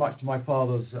 and much to my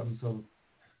father's sort of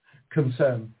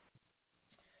concern.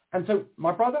 And so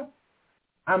my brother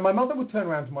and my mother would turn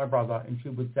around to my brother and she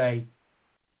would say,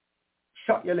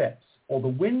 shut your lips or the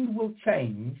wind will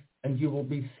change and you will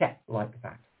be set like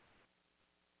that.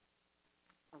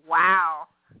 Wow.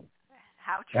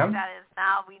 How true Yeah? that is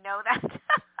now. We know that.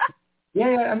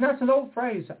 Yeah, and that's an old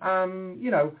phrase, and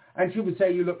she would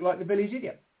say, you look like the village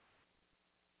idiot.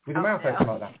 With a mouth open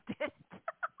like that.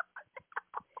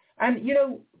 And,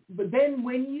 but then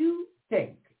when you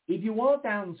think, if you are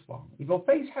downswung, if your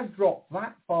face has dropped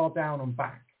that far down and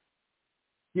back,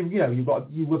 you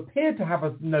appear to have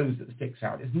a nose that sticks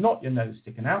out. It's not your nose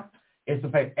sticking out. It's the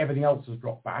fact everything else has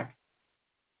dropped back.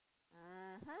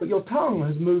 Mm-hmm. But your tongue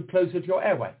has moved closer to your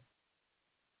airway.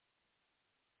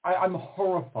 I'm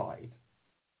horrified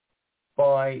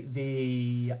by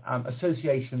the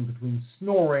association between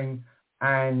snoring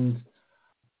and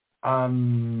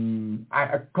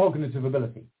a cognitive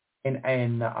ability in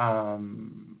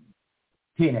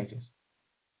teenagers.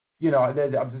 I've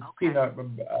just seen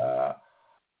a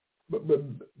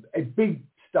big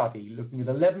study looking at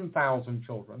 11,000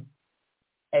 children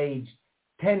aged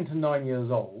 10 to 9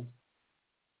 years old,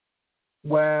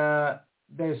 where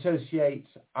they associate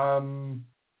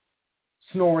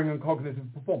snoring and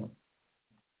cognitive performance.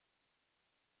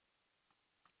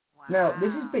 Wow. Now,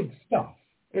 this is big stuff,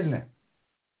 isn't it?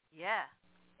 Yeah.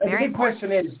 And the big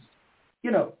question is,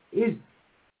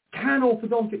 can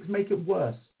orthodontics make it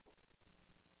worse?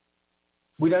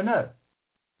 We don't know.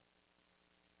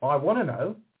 I want to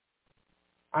know,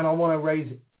 and I want to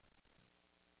raise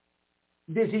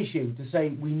this issue to say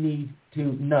we need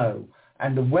to know.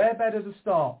 And where better to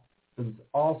start than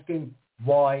asking,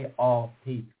 why are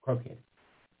teeth crooked?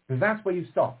 Because that's where you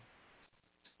start.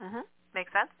 Mm-hmm.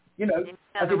 Makes sense.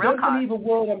 I say, don't believe a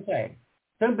word I'm saying.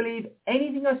 Don't believe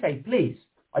anything I say, please.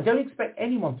 I don't expect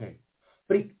anyone to.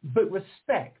 But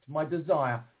respect my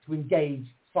desire to engage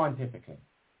scientifically.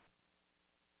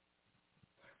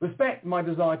 Respect my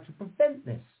desire to prevent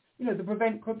this, to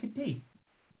prevent crooked teeth.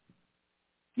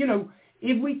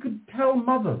 If we could tell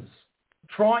mothers,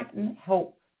 try and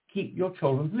help keep your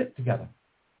children's lip together.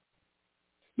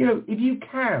 If you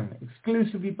can,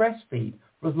 exclusively breastfeed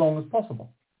for as long as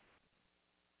possible.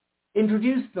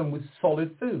 Introduce them with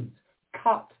solid foods.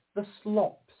 Cut the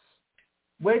slops.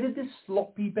 Where did this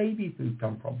sloppy baby food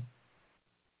come from?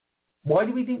 Why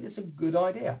do we think it's a good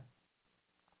idea?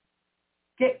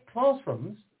 Get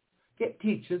classrooms, get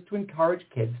teachers to encourage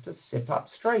kids to sit up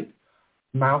straight,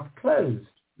 mouth closed,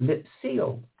 lips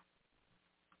sealed.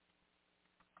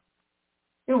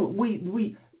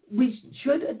 We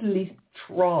should at least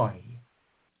try.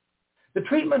 The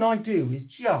treatment I do is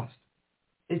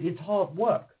it's hard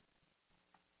work.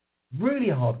 Really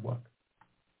hard work.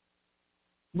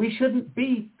 We shouldn't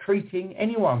be treating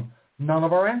anyone. None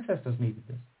of our ancestors needed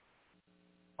this.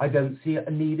 I don't see a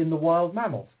need in the wild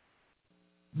mammals.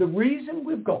 The reason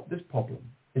we've got this problem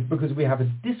is because we have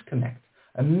a disconnect,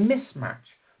 a mismatch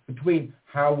between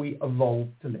how we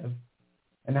evolved to live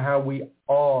and how we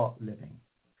are living.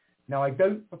 Now, I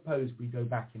don't propose we go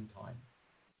back in time.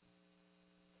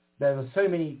 There are so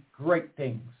many great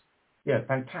things,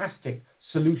 fantastic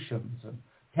solutions and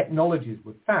technologies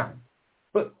we've found.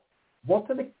 But what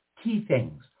are the key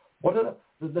things? What are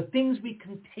the things we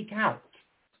can take out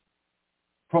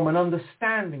from an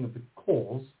understanding of the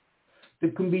cause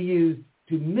that can be used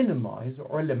to minimize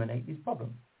or eliminate these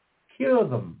problems? Cure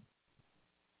them.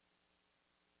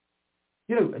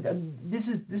 This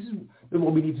is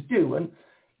what we need to do. And,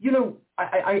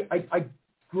 I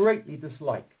greatly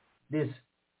dislike this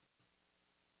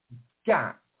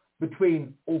gap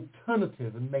between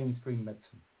alternative and mainstream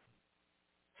medicine.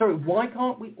 So why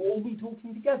can't we all be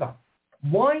talking together?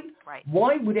 Why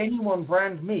would anyone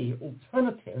brand me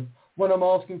alternative when I'm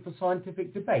asking for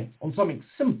scientific debate on something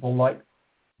simple like,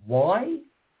 why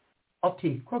are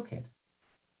teeth crooked?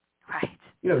 Right.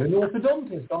 An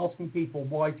orthodontist asking people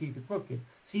why teeth are crooked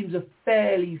seems a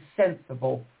fairly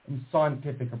sensible and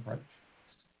scientific approach.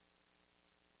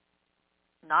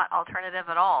 Not alternative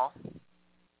at all.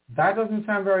 That doesn't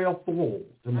sound very off the wall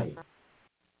to me.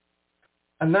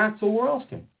 And that's all we're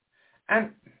asking.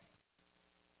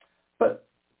 But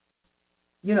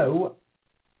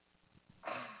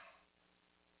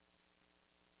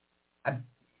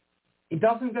it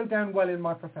doesn't go down well in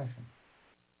my profession.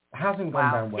 It hasn't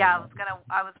gone down well. Yeah,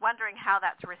 I was wondering how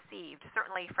that's received.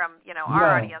 Certainly from,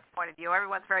 our audience point of view,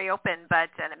 everyone's very open,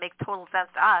 and it makes total sense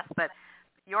to us, but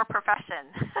your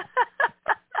profession.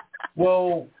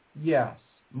 Well, yes.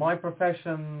 my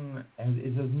profession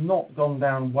has not gone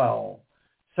down well.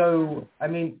 So, I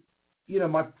mean,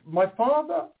 my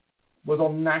father was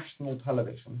on national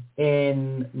television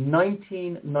in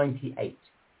 1998,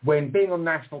 when being on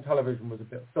national television was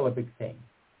still a big thing.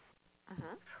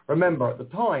 Mm-hmm. Remember, at the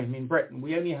time in Britain,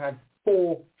 we only had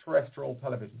 4 terrestrial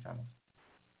television channels.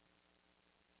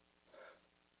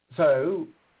 So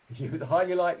it was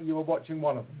highly likely you were watching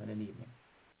one of them in an evening.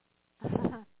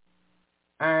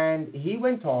 And he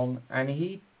went on and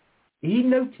he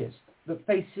noticed that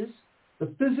faces, the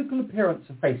physical appearance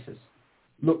of faces,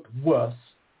 looked worse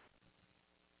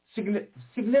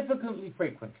significantly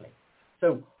frequently.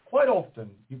 So quite often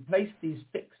you place these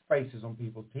fixed faces on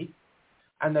people's teeth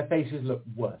and their faces look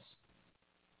worse.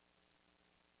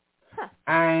 Huh.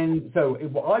 And so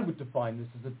I would define this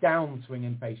as a downswing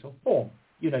in facial form.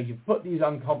 You've put these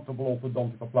uncomfortable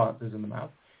orthodontic appliances in the mouth.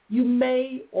 You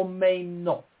may or may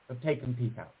not have taken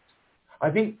teeth out. I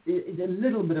think it's a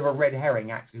little bit of a red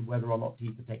herring, actually, whether or not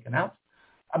teeth are taken out.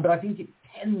 But I think it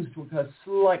tends to occur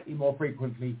slightly more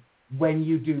frequently when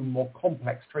you do more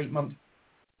complex treatment.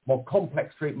 More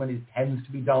complex treatment tends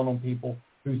to be done on people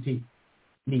whose teeth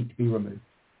need to be removed.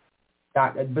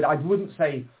 But I wouldn't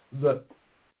say that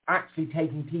actually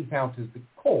taking teeth out is the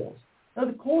cause. No,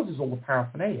 the cause is all the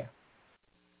paraphernalia.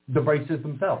 The braces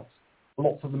themselves.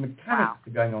 Lots of the mechanics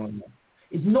that are going on in them.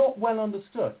 It's not well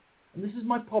understood. And this is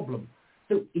my problem.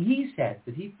 So he said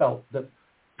that he felt that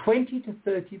 20 to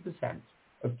 30%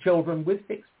 of children with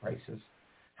fixed braces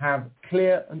have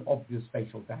clear and obvious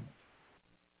facial damage.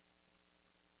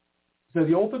 So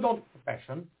the orthodontic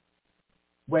profession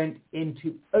went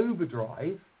into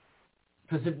overdrive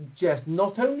to suggest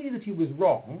not only that he was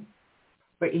wrong,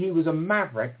 but he was a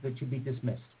maverick that should be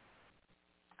dismissed.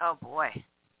 Oh boy,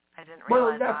 I didn't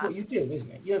realize that. Well, that's what you do,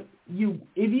 isn't it?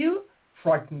 If you're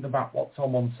frightened about what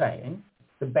someone's saying,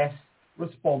 the best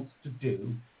response to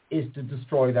do is to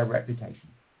destroy their reputation.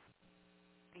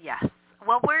 Yes.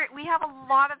 Well, we have a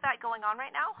lot of that going on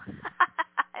right now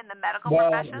in the medical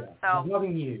profession. Yeah. So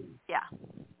nothing new. Yeah,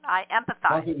 I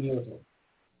empathize. Nothing new at all.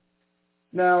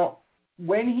 Now,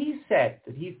 when he said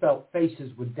that he felt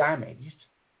faces were damaged,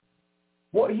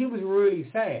 what he was really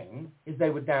saying is they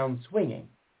were downswinging.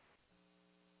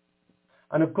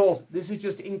 And of course, this is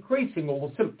just increasing all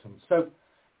the symptoms. So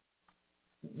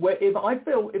if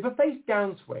a face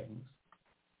downswings,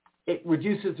 it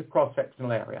reduces the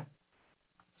cross-sectional area.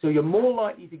 So you're more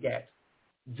likely to get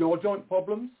jaw joint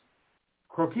problems,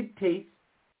 crooked teeth,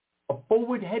 a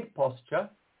forward head posture,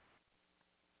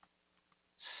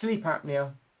 sleep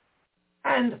apnea,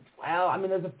 and,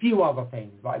 there's a few other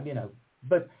things, right?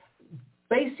 But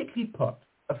basically put,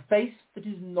 a face that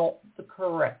is not the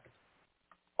correct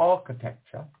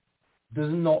architecture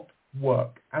does not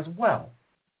work as well.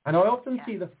 And I often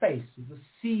see the face as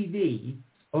a CV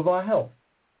of our health.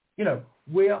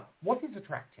 What is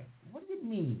attractive? What does it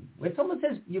mean? When someone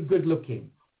says you're good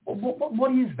looking,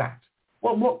 what is that?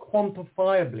 What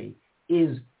quantifiably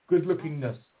is good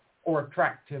lookingness or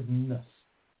attractiveness?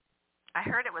 I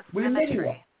heard it was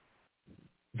symmetry.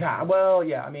 That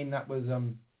was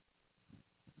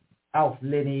Alf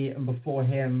Linney, and before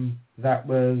him that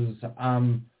was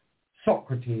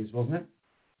Socrates, wasn't it?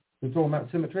 We're talking about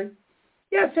symmetry?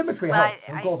 Yeah, symmetry helps.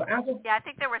 I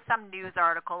think there was some news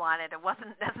article on it. It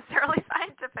wasn't necessarily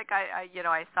scientific. I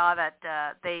saw that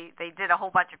they did a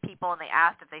whole bunch of people and they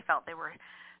asked if they felt they were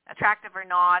attractive or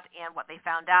not, and what they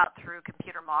found out through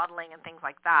computer modeling and things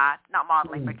like that, not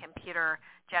modeling, but computer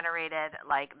generated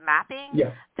mapping,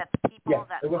 that the people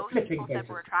that most people said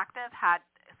were attractive had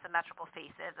symmetrical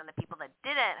faces, and the people that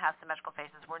didn't have symmetrical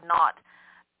faces were not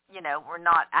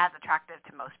as attractive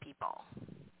to most people.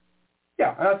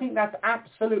 Yeah, and I think that's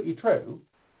absolutely true.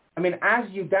 As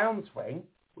you downswing,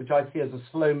 which I see as a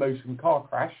slow motion car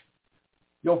crash,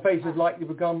 your face is likely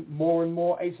to become more and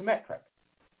more asymmetric.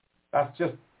 That's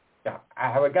just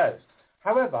how it goes.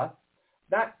 However,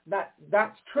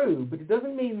 that's true, but it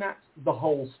doesn't mean that's the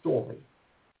whole story.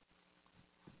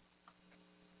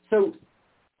 So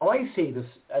I see this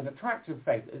an attractive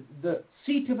face. The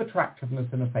seat of attractiveness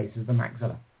in a face is the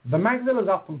maxilla. The maxilla's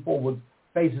up and forward.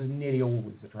 Face is nearly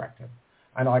always attractive,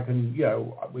 and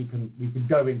we can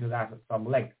go into that at some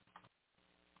length.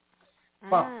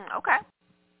 But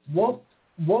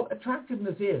what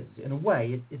attractiveness is, in a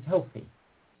way, it's healthy.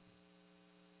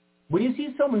 When you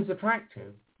see someone who's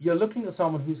attractive, you're looking at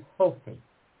someone who's healthy.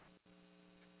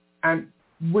 And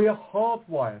we're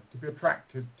hardwired to be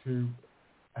attracted to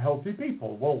healthy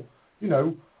people. Well,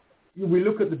 we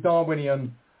look at the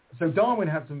Darwinian. So Darwin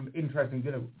had some interesting,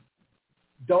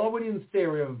 Darwinian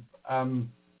theory of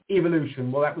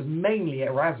evolution. Well, that was mainly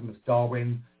Erasmus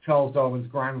Darwin Charles Darwin's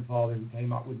grandfather who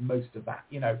came up with most of that.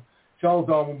 Charles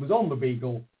Darwin was on the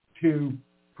Beagle to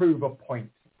prove a point,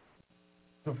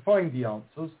 to find the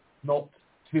answers, not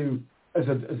to as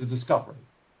a discovery.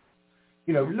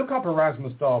 Look up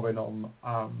Erasmus Darwin on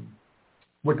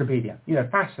Wikipedia.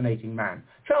 Fascinating man.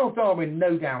 Charles Darwin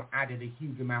no doubt added a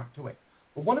huge amount to it.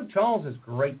 But one of Charles's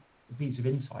great piece of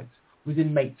insights was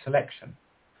in mate selection.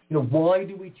 Why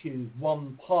do we choose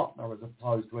one partner as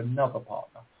opposed to another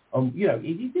partner?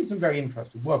 He did some very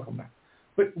interesting work on that.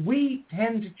 But we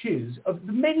tend to choose, of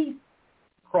the many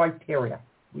criteria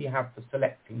we have for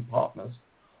selecting partners,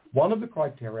 one of the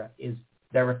criteria is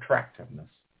their attractiveness.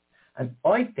 And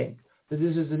I think that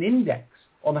this is an index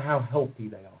on how healthy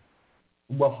they are.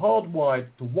 And we're hardwired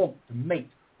to want to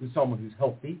mate with someone who's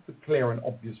healthy for clear and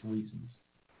obvious reasons.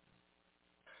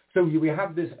 So we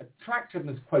have this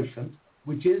attractiveness quotient,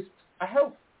 which is a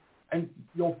health. And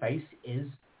your face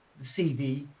is the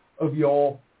CD of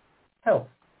your health.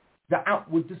 The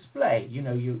outward display,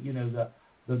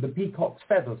 the peacock's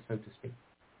feathers, so to speak.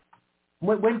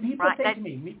 When people say to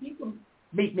me, people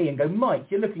meet me and go, Mike,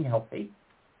 you're looking healthy.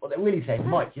 Well, they're really saying,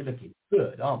 Mike, you're looking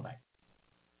good, aren't they?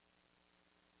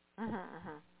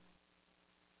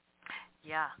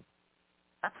 Yeah.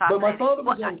 That's fascinating. But my father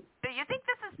was on... Do you think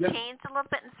this has changed a little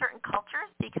bit in certain cultures?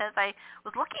 Because I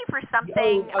was looking for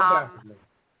something... undoubtedly.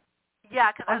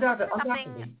 Yeah, because I was looking for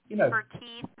something for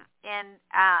teeth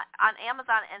on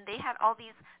Amazon, and they had all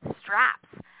these straps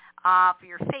for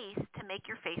your face to make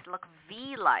your face look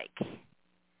V-like.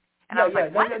 And I was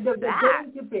like, what is that?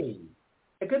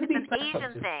 They're going to be an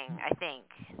Asian thing, I think.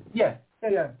 Yeah.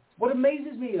 What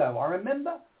amazes me, though, I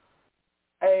remember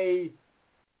a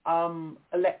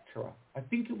lecturer, I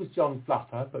think it was John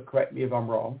Flutter, but correct me if I'm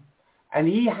wrong, and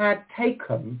he had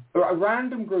taken a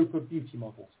random group of beauty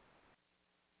models,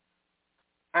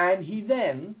 and he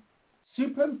then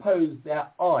superimposed their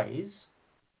eyes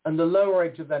and the lower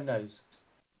edge of their nose.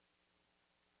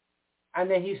 And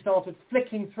then he started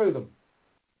flicking through them.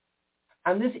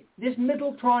 And this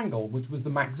middle triangle, which was the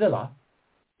maxilla,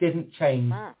 didn't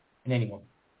change in anyone.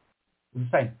 It was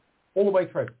the same, all the way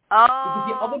through. Because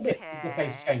the other bit of the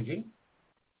face changing,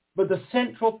 but the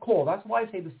central core, that's why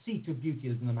I say the seat of beauty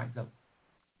is in the maxilla.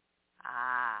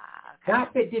 Okay.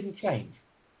 That bit didn't change.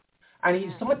 And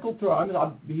he cycled through,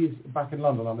 he's back in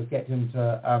London, I must get him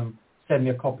to send me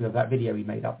a copy of that video he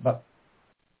made up. But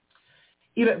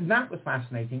that was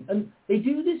fascinating. And they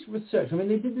do this research,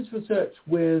 they did this research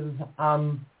with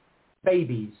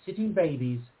babies, sitting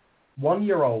babies,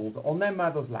 1-year-old, on their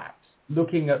mother's laps,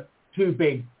 looking at 2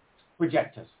 big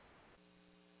projectors.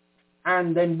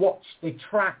 And then they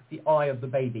tracked the eye of the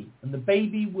baby. And the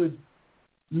baby would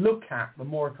look at the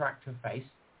more attractive face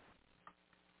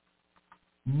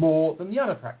more than the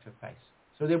unattractive face.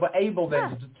 So they were able then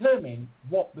to determine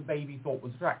what the baby thought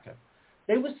was attractive.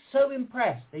 They were so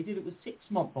impressed. They did it with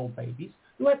 6-month-old babies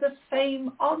who had the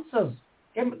same answers,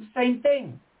 gave them the same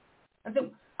thing. And so,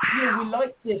 we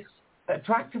like this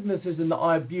attractiveness is in the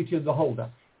eye of beauty of the beholder.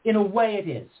 In a way it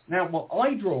is. Now, what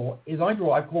I draw,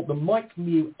 I call it the Mike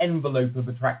Mew envelope of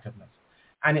attractiveness.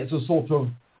 And it's a sort of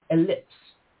ellipse,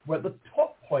 where at the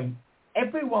top point,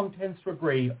 everyone tends to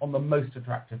agree on the most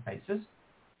attractive faces.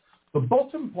 The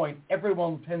bottom point,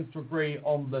 everyone tends to agree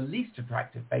on the least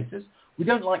attractive faces. We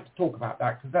don't like to talk about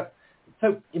that because that's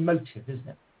so emotive, isn't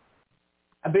it?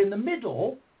 But in the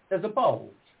middle, there's a bulge.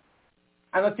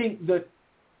 And I think that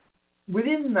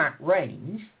within that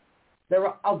range, there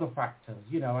are other factors,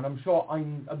 and I'm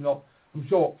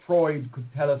sure Freud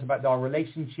could tell us about our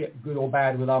relationship, good or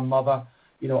bad, with our mother,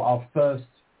 our first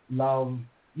love,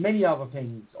 many other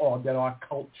things, or our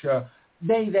culture.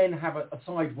 They then have a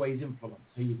sideways influence,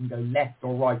 so you can go left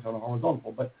or right on a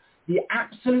horizontal. But the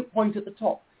absolute point at the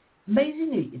top,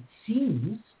 amazingly, it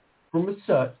seems from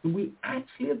research that we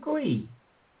actually agree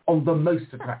on the most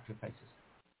attractive faces.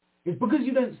 It's because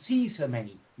you don't see so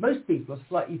many. Most people are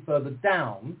slightly further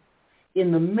down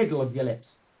in the middle of the ellipse.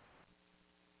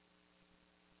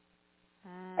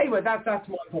 Anyway, that's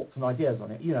my thoughts and ideas on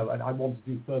it, and I want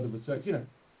to do further research,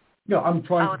 I'm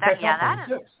trying to set up that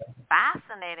research. Is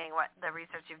fascinating, what the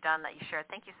research you've done that you shared.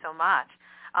 Thank you so much.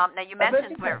 Now, you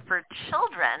mentioned for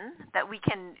children that we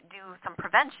can do some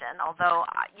prevention, although,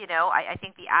 I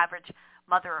think the average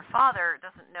mother or father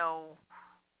doesn't know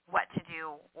what to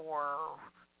do or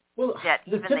that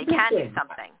even they can do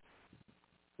something.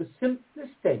 The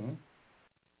simplest thing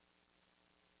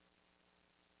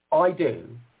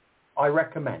I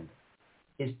recommend,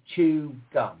 is chew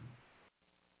gum.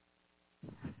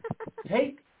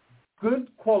 Take good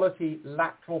quality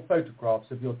lateral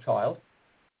photographs of your child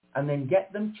and then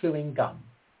get them chewing gum.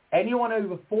 Anyone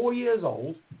over 4 years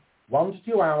old, 1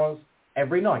 to 2 hours,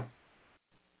 every night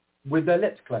with their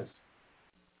lips closed.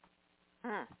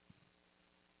 Mm.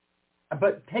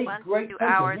 But take 1 to great 2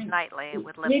 photos. hours nightly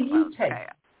with lips If closed. you take,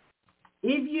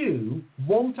 if you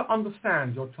want to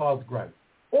understand your child's growth,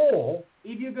 or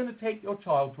if you're going to take your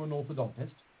child to an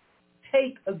orthodontist,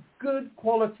 take a good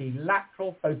quality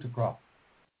lateral photograph,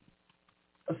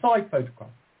 a side photograph.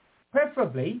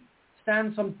 Preferably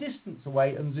stand some distance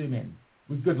away and zoom in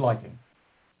with good lighting.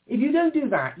 If you don't do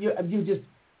that,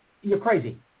 you're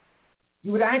crazy.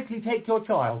 You would actually take your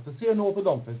child to see an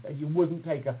orthodontist and you wouldn't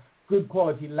take a good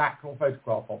quality lateral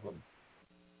photograph of them.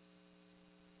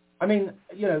 I mean,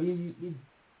 after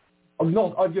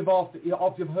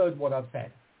you've heard what I've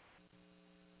said,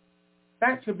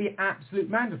 that should be absolute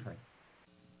mandatory.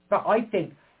 But I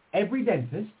think every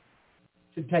dentist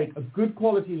should take a good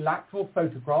quality lateral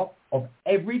photograph of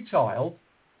every child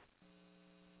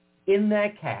in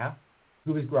their care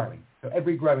who is growing. So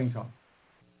every growing child.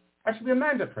 That should be a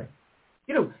mandatory.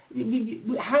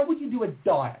 How would you do a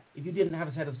diet if you didn't have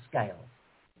a set of scales?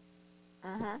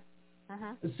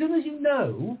 As soon as you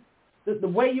know that the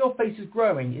way your face is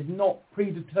growing is not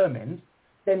predetermined,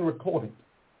 then record it.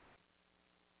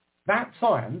 That's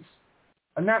science,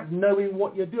 and that's knowing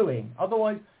what you're doing.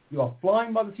 Otherwise, you are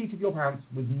flying by the seat of your pants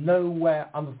with nowhere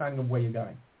understanding of where you're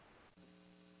going.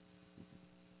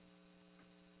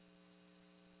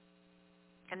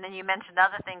 And then you mentioned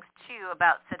other things, too,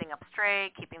 about sitting up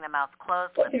straight, keeping the mouth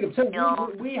closed.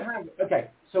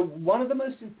 So one of the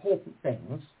most important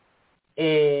things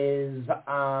is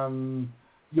how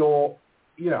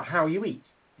you eat,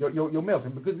 your meals,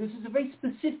 because this is a very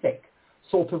specific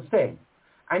sort of thing.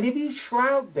 And if you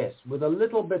shroud this with a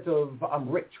little bit of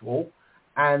ritual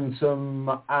and some,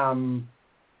 as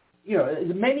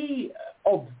many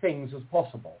odd things as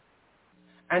possible,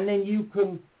 and then you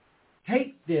can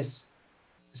take this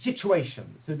situation.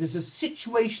 So this is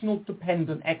situational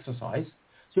dependent exercise.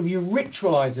 So if you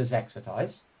ritualize this exercise,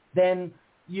 then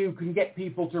you can get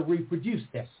people to reproduce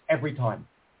this every time.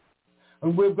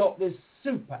 And we've got this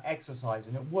super exercise,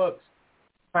 and it works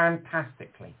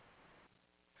fantastically.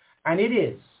 And it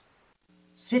is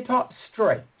sit up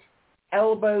straight,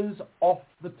 elbows off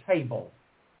the table,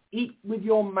 eat with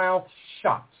your mouth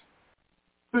shut,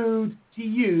 food to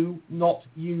you, not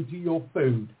you to your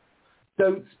food.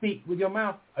 Don't speak with your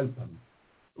mouth open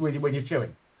when you're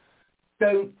chewing.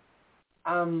 Don't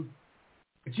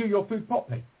chew your food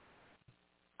properly.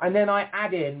 And then I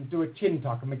add in, do a chin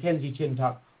tuck, a Mackenzie chin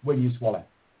tuck when you swallow.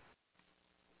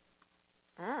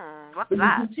 What's but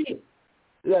that? You can see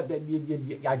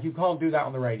it. You can't do that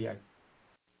on the radio.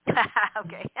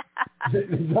 Okay.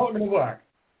 It's not going to work.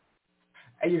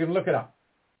 And you can look it up.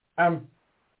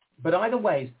 But either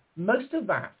way, most of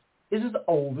that is as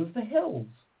old as the hills.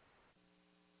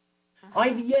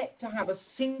 I've yet to have a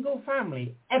single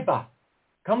family ever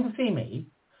come to see me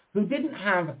who didn't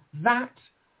have that,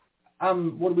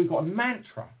 what do we call a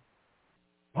mantra,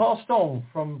 passed on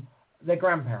from their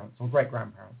grandparents or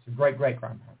great-grandparents or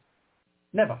great-great-grandparents.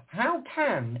 Never. How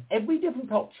can every different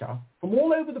culture from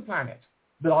all over the planet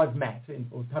that I've met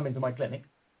or come into my clinic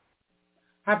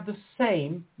have the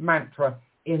same mantra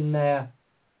in their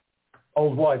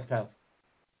old wives' tales?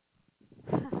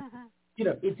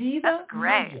 It's either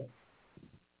magic.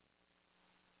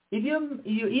 If you're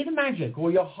either magic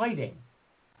or you're hiding.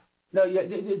 No,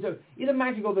 either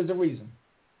magic or there's a reason.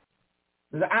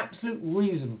 There's an absolute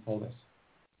reason for this.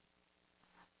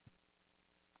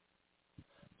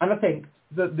 And I think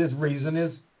that this reason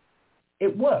is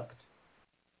it worked.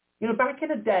 Back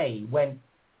in a day when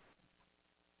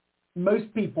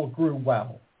most people grew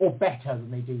well or better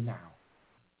than they do now,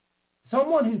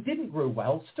 someone who didn't grow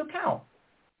well stuck out.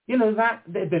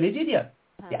 The village idiot,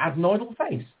 the adenoidal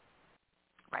face.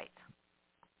 Right.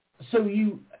 So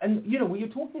you're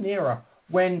talking an era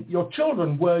when your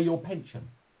children were your pension.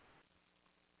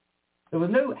 There was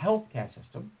no healthcare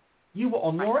system. You were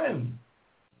on your own.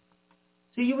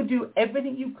 So you would do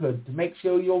everything you could to make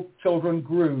sure your children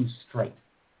grew straight.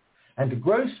 And to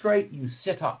grow straight, you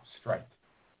sit up straight.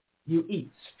 You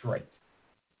eat straight.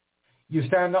 You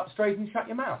stand up straight and shut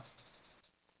your mouth.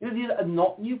 These are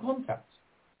not new concepts.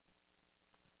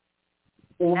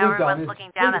 Now everyone's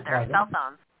looking down at their cell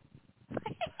phones.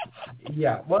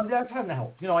 Yeah, well, that hasn't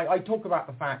helped. I talk about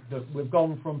the fact that we've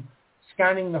gone from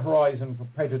scanning the horizon for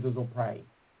predators or prey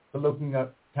to looking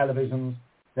at televisions,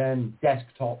 then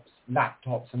desktops,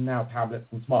 laptops, and now tablets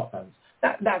and smartphones.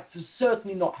 That's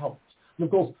certainly not helped. And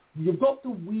of course, you've got to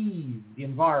weave the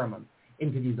environment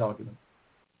into these arguments.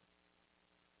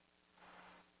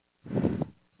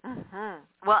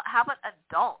 Well, how about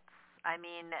adults? I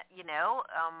mean,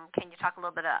 can you talk a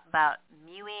little bit about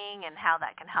mewing and how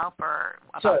that can help, or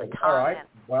about So, the tongue? all right,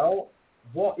 well,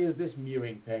 what is this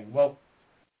mewing thing? Well,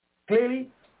 clearly,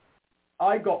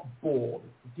 I got bored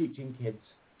teaching kids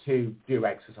to do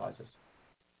exercises.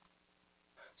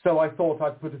 So I thought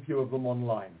I'd put a few of them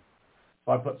online.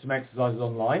 So I put some exercises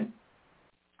online.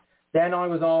 Then I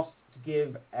was asked to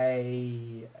give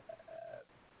a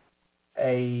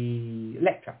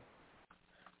lecture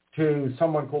to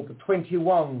someone called the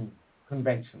 21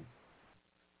 Convention.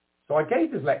 So I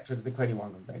gave this lecture to the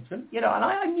 21 Convention, and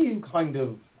I knew kind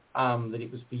of that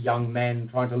it was for young men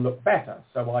trying to look better.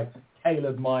 So I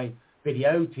tailored my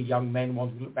video to young men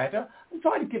wanting to look better and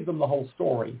tried to give them the whole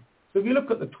story. So if you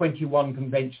look at the 21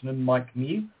 Convention and Mike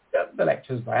Mew, the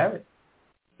lecture's there. It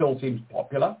still seems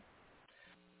popular.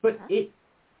 But it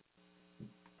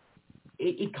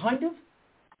kind of,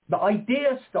 the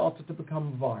idea started to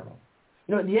become viral.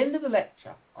 At the end of the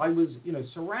lecture, I was,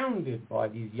 surrounded by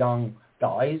these young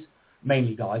guys,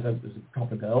 mainly guys, there's a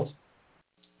couple of girls,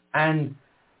 and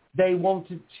they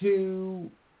wanted to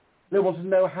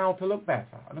know how to look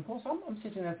better. And of course, I'm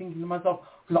sitting there thinking to myself,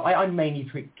 because I mainly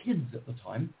treat kids at the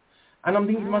time, and I'm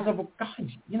thinking to myself, well, guys,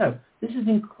 this is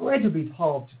incredibly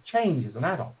hard to change as an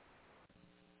adult.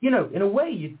 In a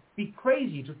way, you'd be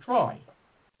crazy to try.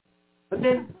 But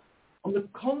then, on the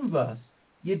converse,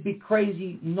 you'd be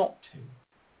crazy not to.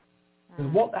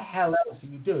 Because what the hell else are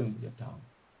you doing with your tongue?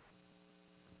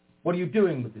 What are you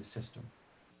doing with this system?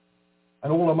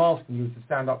 And all I'm asking you is to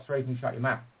stand up straight and shut your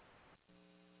mouth.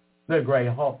 No great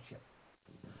hardship.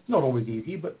 It's not always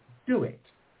easy, but do it,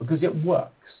 because it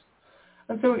works.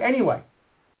 And so anyway,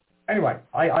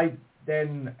 I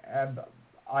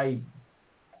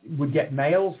would get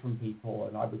mails from people,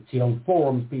 and I would see on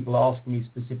forums people asking me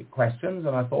specific questions,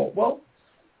 and I thought, well,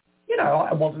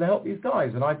 I wanted to help these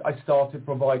guys, and I started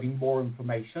providing more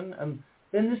information, and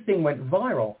then this thing went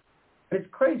viral. It's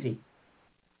crazy.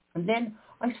 And then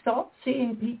I start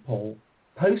seeing people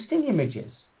posting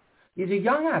images. These are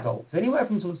young adults, anywhere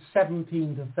from sort of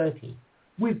 17 to 30,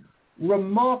 with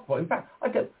remarkable, in fact, I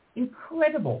go,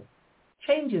 incredible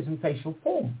changes in facial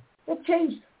form. They've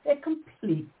changed their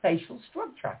complete facial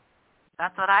structure.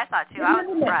 That's what I thought too. I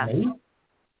was impressed.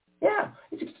 Yeah,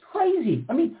 it's crazy.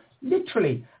 I mean,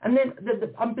 literally. And then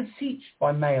I'm beseeched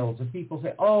by mails of people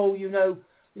say, oh,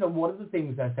 what are the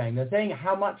things they're saying? They're saying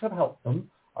how much I've helped them.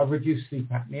 I've reduced sleep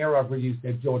apnea. I've reduced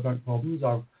their jaw joint problems.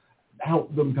 I've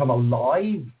helped them come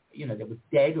alive. They were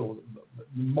dead or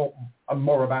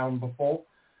moribund before.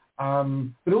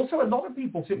 But also a lot of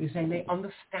people simply saying they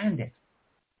understand it.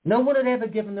 No one had ever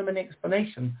given them an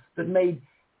explanation that made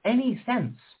any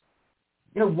sense.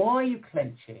 Why are you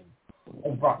clenching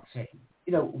or bruxing?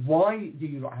 Why do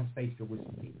you not have space for your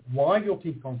wisdom teeth? Why have your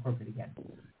teeth gone crooked again?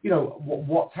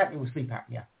 What's happening with sleep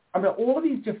apnea? I mean, all of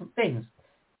these different things.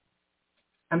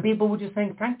 And people were just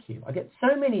saying thank you. I get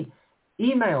so many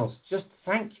emails, just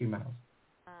thank you mails.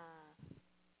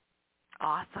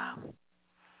 Awesome.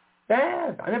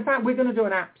 Yeah, and in fact, we're going to do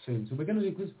an app soon. So we're going to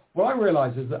do, because what I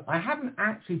realize is that I haven't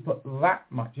actually put that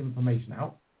much information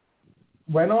out.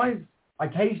 When I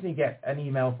occasionally get an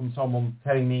email from someone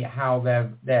telling me how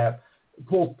they've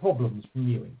caused problems from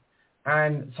mewing,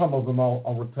 and some of them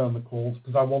I'll return the calls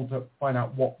because I want to find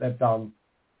out what they've done,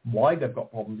 why they've got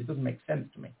problems. It doesn't make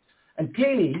sense to me. And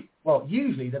clearly,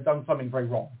 usually they've done something very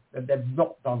wrong. They've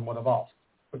not done what I've asked,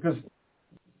 because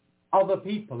other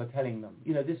people are telling them,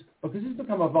 because it's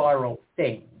become a viral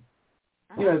thing,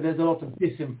 there's a lot of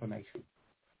disinformation.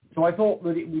 So I thought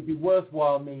that it would be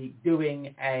worthwhile me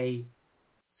doing a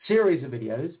series of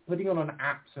videos, putting on an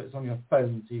app so it's on your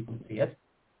phone so you can see it.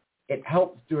 It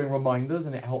helps doing reminders,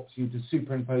 and it helps you to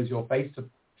superimpose your face to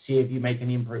see if you make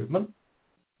any improvement.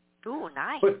 Ooh,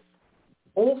 nice. But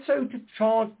also to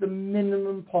charge the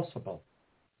minimum possible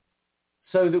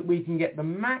so that we can get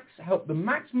help the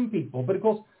maximum people. But of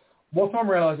course, what I'm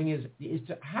realizing is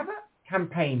to have a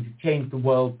campaign to change the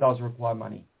world does require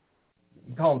money.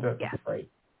 You can't do it for free.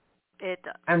 It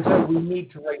does. And so we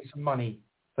need to raise some money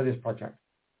for this project.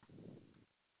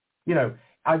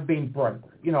 I've been broke.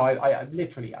 I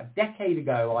literally, a decade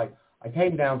ago, I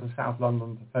came down to South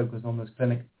London to focus on this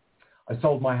clinic. I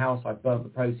sold my house. I burnt the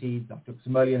proceeds. I took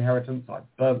some early inheritance. I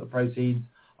burnt the proceeds.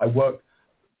 I worked,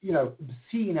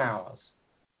 obscene hours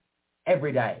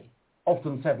every day,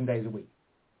 often 7 days a week.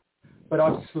 But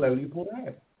I've slowly pulled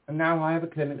ahead. And now I have a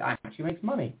clinic that actually makes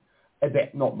money. A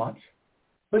bit, not much.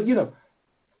 But,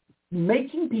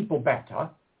 making people better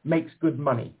makes good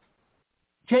money.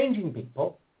 Changing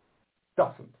people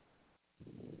doesn't.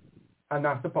 And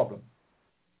that's the problem.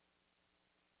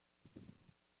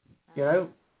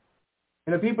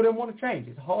 People don't want to change.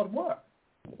 It's hard work.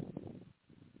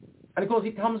 And of course,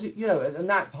 it comes, and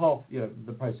that's half,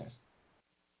 the process.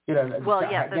 Well,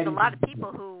 yeah, there's a lot of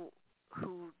people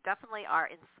who definitely are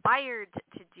inspired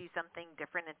to do something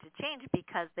different and to change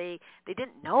because they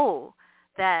didn't know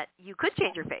that you could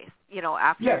change your face,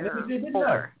 after you're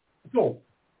older. Sure.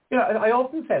 I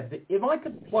often said that if I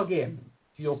could plug in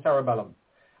to your cerebellum,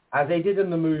 as they did in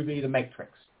the movie The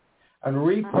Matrix, and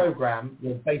reprogram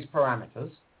your base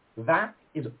parameters, that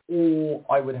is all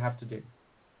I would have to do.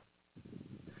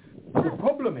 The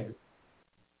problem is,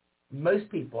 most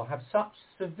people have such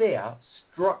severe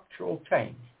structural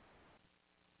change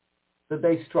that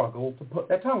they struggle to put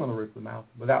their tongue on the roof of the mouth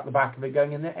without the back of it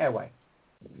going in their airway.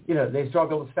 They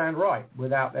struggle to stand right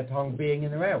without their tongue being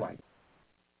in their airway.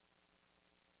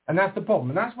 And that's the problem.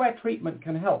 And that's where treatment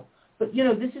can help. But,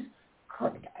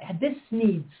 this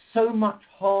needs so much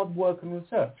hard work and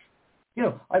research.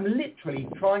 I'm literally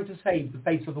trying to save the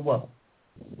face of the world,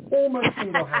 almost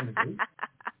single-handedly,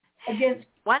 against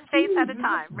one face at a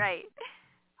time, right?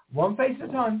 One face at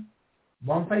a time.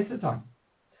 One face at a time.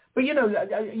 But,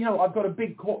 I've got a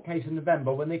big court case in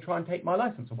November when they try and take my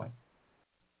license away.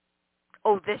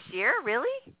 Oh, this year?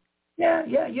 Really? Yeah,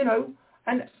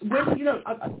 and when,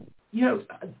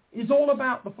 it's all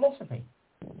about the philosophy.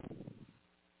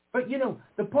 But,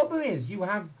 the problem is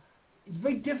it's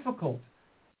very difficult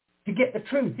to get the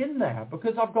truth in there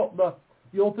because I've got the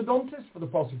orthodontist for the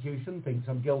prosecution thinks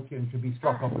I'm guilty and should be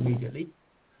struck off immediately.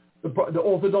 The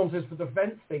orthodontist for the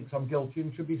defense thinks I'm guilty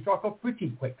and should be struck off pretty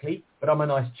quickly, but I'm a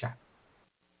nice chap.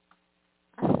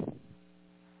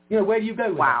 Where do you go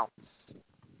with wow.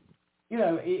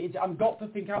 that? I've got to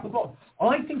think out the box.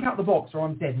 I think out the box or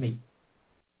I'm dead meat.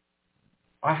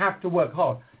 I have to work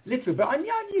hard. Literally, but I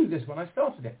knew this when I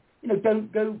started it.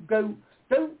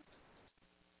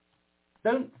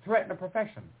 Don't threaten a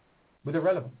profession with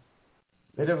irrelevance.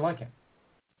 They don't like it.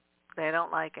 They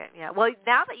don't like it, yeah. Well,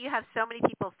 now that you have so many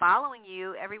people following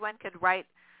you, everyone could write,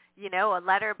 a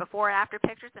letter before and after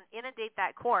pictures and inundate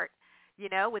that court,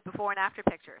 with before and after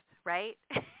pictures, right?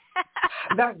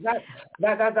 That's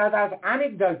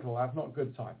anecdotal. That's not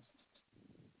good science.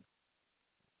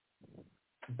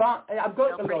 But I've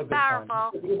got a lot of good science.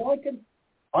 Because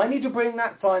I need to bring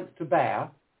that science to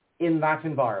bear in that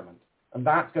environment. And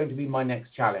that's going to be my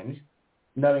next challenge,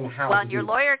 knowing how to do Well, your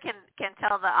lawyer can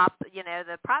tell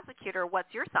the prosecutor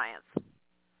what's your science.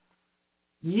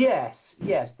 Yes.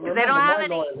 But remember, they don't have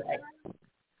any.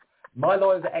 My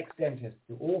lawyers are ex-dentists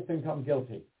who all think I'm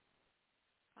guilty.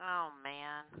 Oh,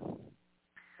 man.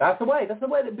 That's the way.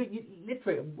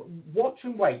 Literally, watch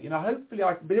and wait. Hopefully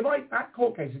that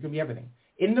court case is going to be everything.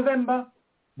 In November,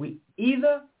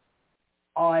 either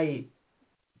I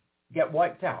get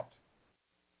wiped out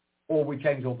or we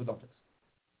change orthodontics.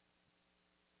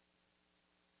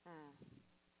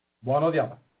 One or the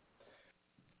other.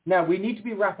 Now, we need to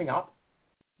be wrapping up.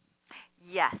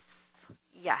 Yes.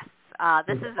 This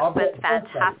has been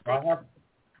fantastic.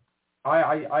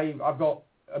 I've got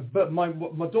my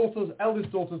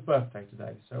eldest daughter's birthday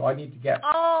today, so I need to get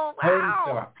home to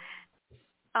go out.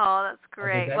 Oh, that's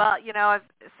great. Okay. Well, I've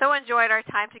so enjoyed our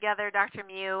time together, Dr.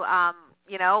 Mew.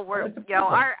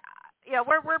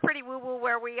 We're pretty woo-woo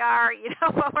where we are,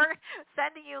 but we're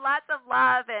sending you lots of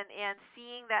love and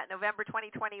seeing that November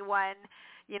 2021,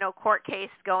 court case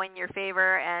go in your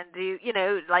favor and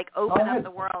open up the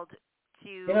world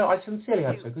to. I sincerely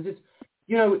hope so because it's,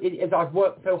 I've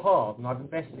worked so hard and I've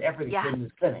invested everything in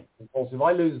this clinic. Of course, if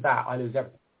I lose that, I lose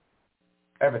everything.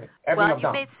 Everything I've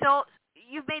done.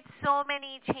 You've made so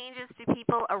many changes to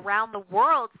people around the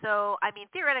world. So,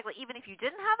 theoretically, even if you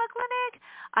didn't have a clinic,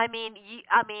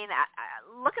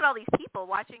 look at all these people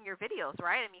watching your videos,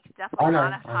 right? You can definitely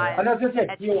monetize and as I said,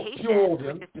 education, your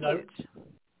audience, which is huge.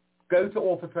 Go to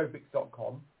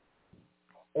orthotropics.com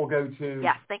or go to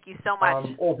yes, thank you so much.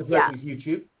 Orthotropics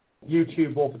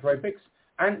YouTube Orthotropics,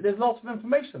 and there's lots of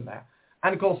information there.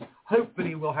 And of course,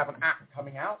 hopefully, we'll have an app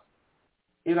coming out.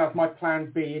 That's my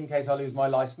plan B in case I lose my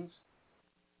license.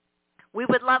 We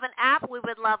would love an app. We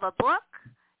would love a book.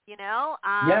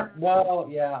 I'm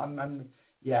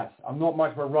not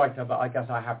much of a writer, but I guess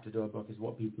I have to do a book. Is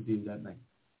what people do, don't they?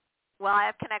 Well, I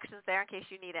have connections there in case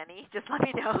you need any. Just let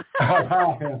me know.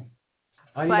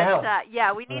 I need help.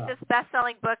 We need this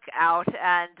best-selling book out,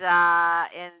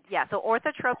 so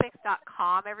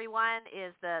orthotropics.com, everyone,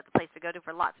 is the place to go to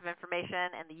for lots of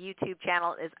information, and the YouTube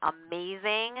channel is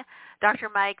amazing. Dr.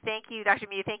 Mike, thank you. Dr.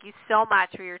 Mew, thank you so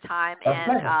much for your time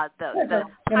and the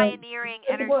pioneering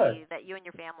energy that you and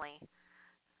your family.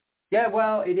 Yeah,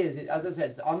 well, it is. As I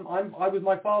said, I was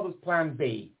my father's plan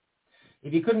B.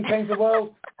 If you couldn't change the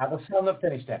world, have a son that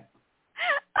finished it.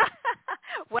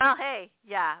 Well, hey,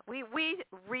 yeah, we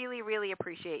really, really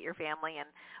appreciate your family and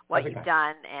what you've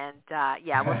done, and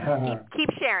yeah, we'll just keep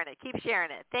sharing it. Keep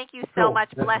sharing it. Thank you so much.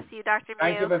 Bless you, Dr.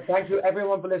 Mew. Thank you,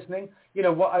 everyone, for listening. You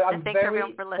know what? I'm thanks very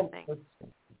everyone for listening.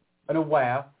 and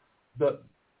aware that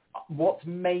what's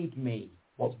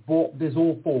brought this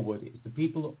all forward is the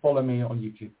people that follow me on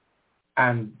YouTube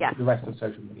and the rest of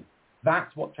social media.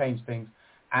 That's what changed things.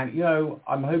 And, you know,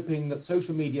 I'm hoping that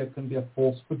social media can be a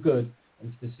force for good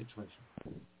into this situation.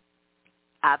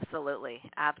 Absolutely.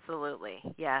 Absolutely.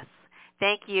 Yes.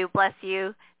 Thank you. Bless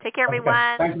you. Take care,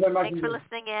 everyone. Thank you very much. Thanks for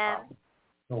listening in.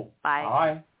 Cool.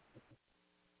 Bye.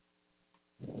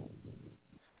 Bye.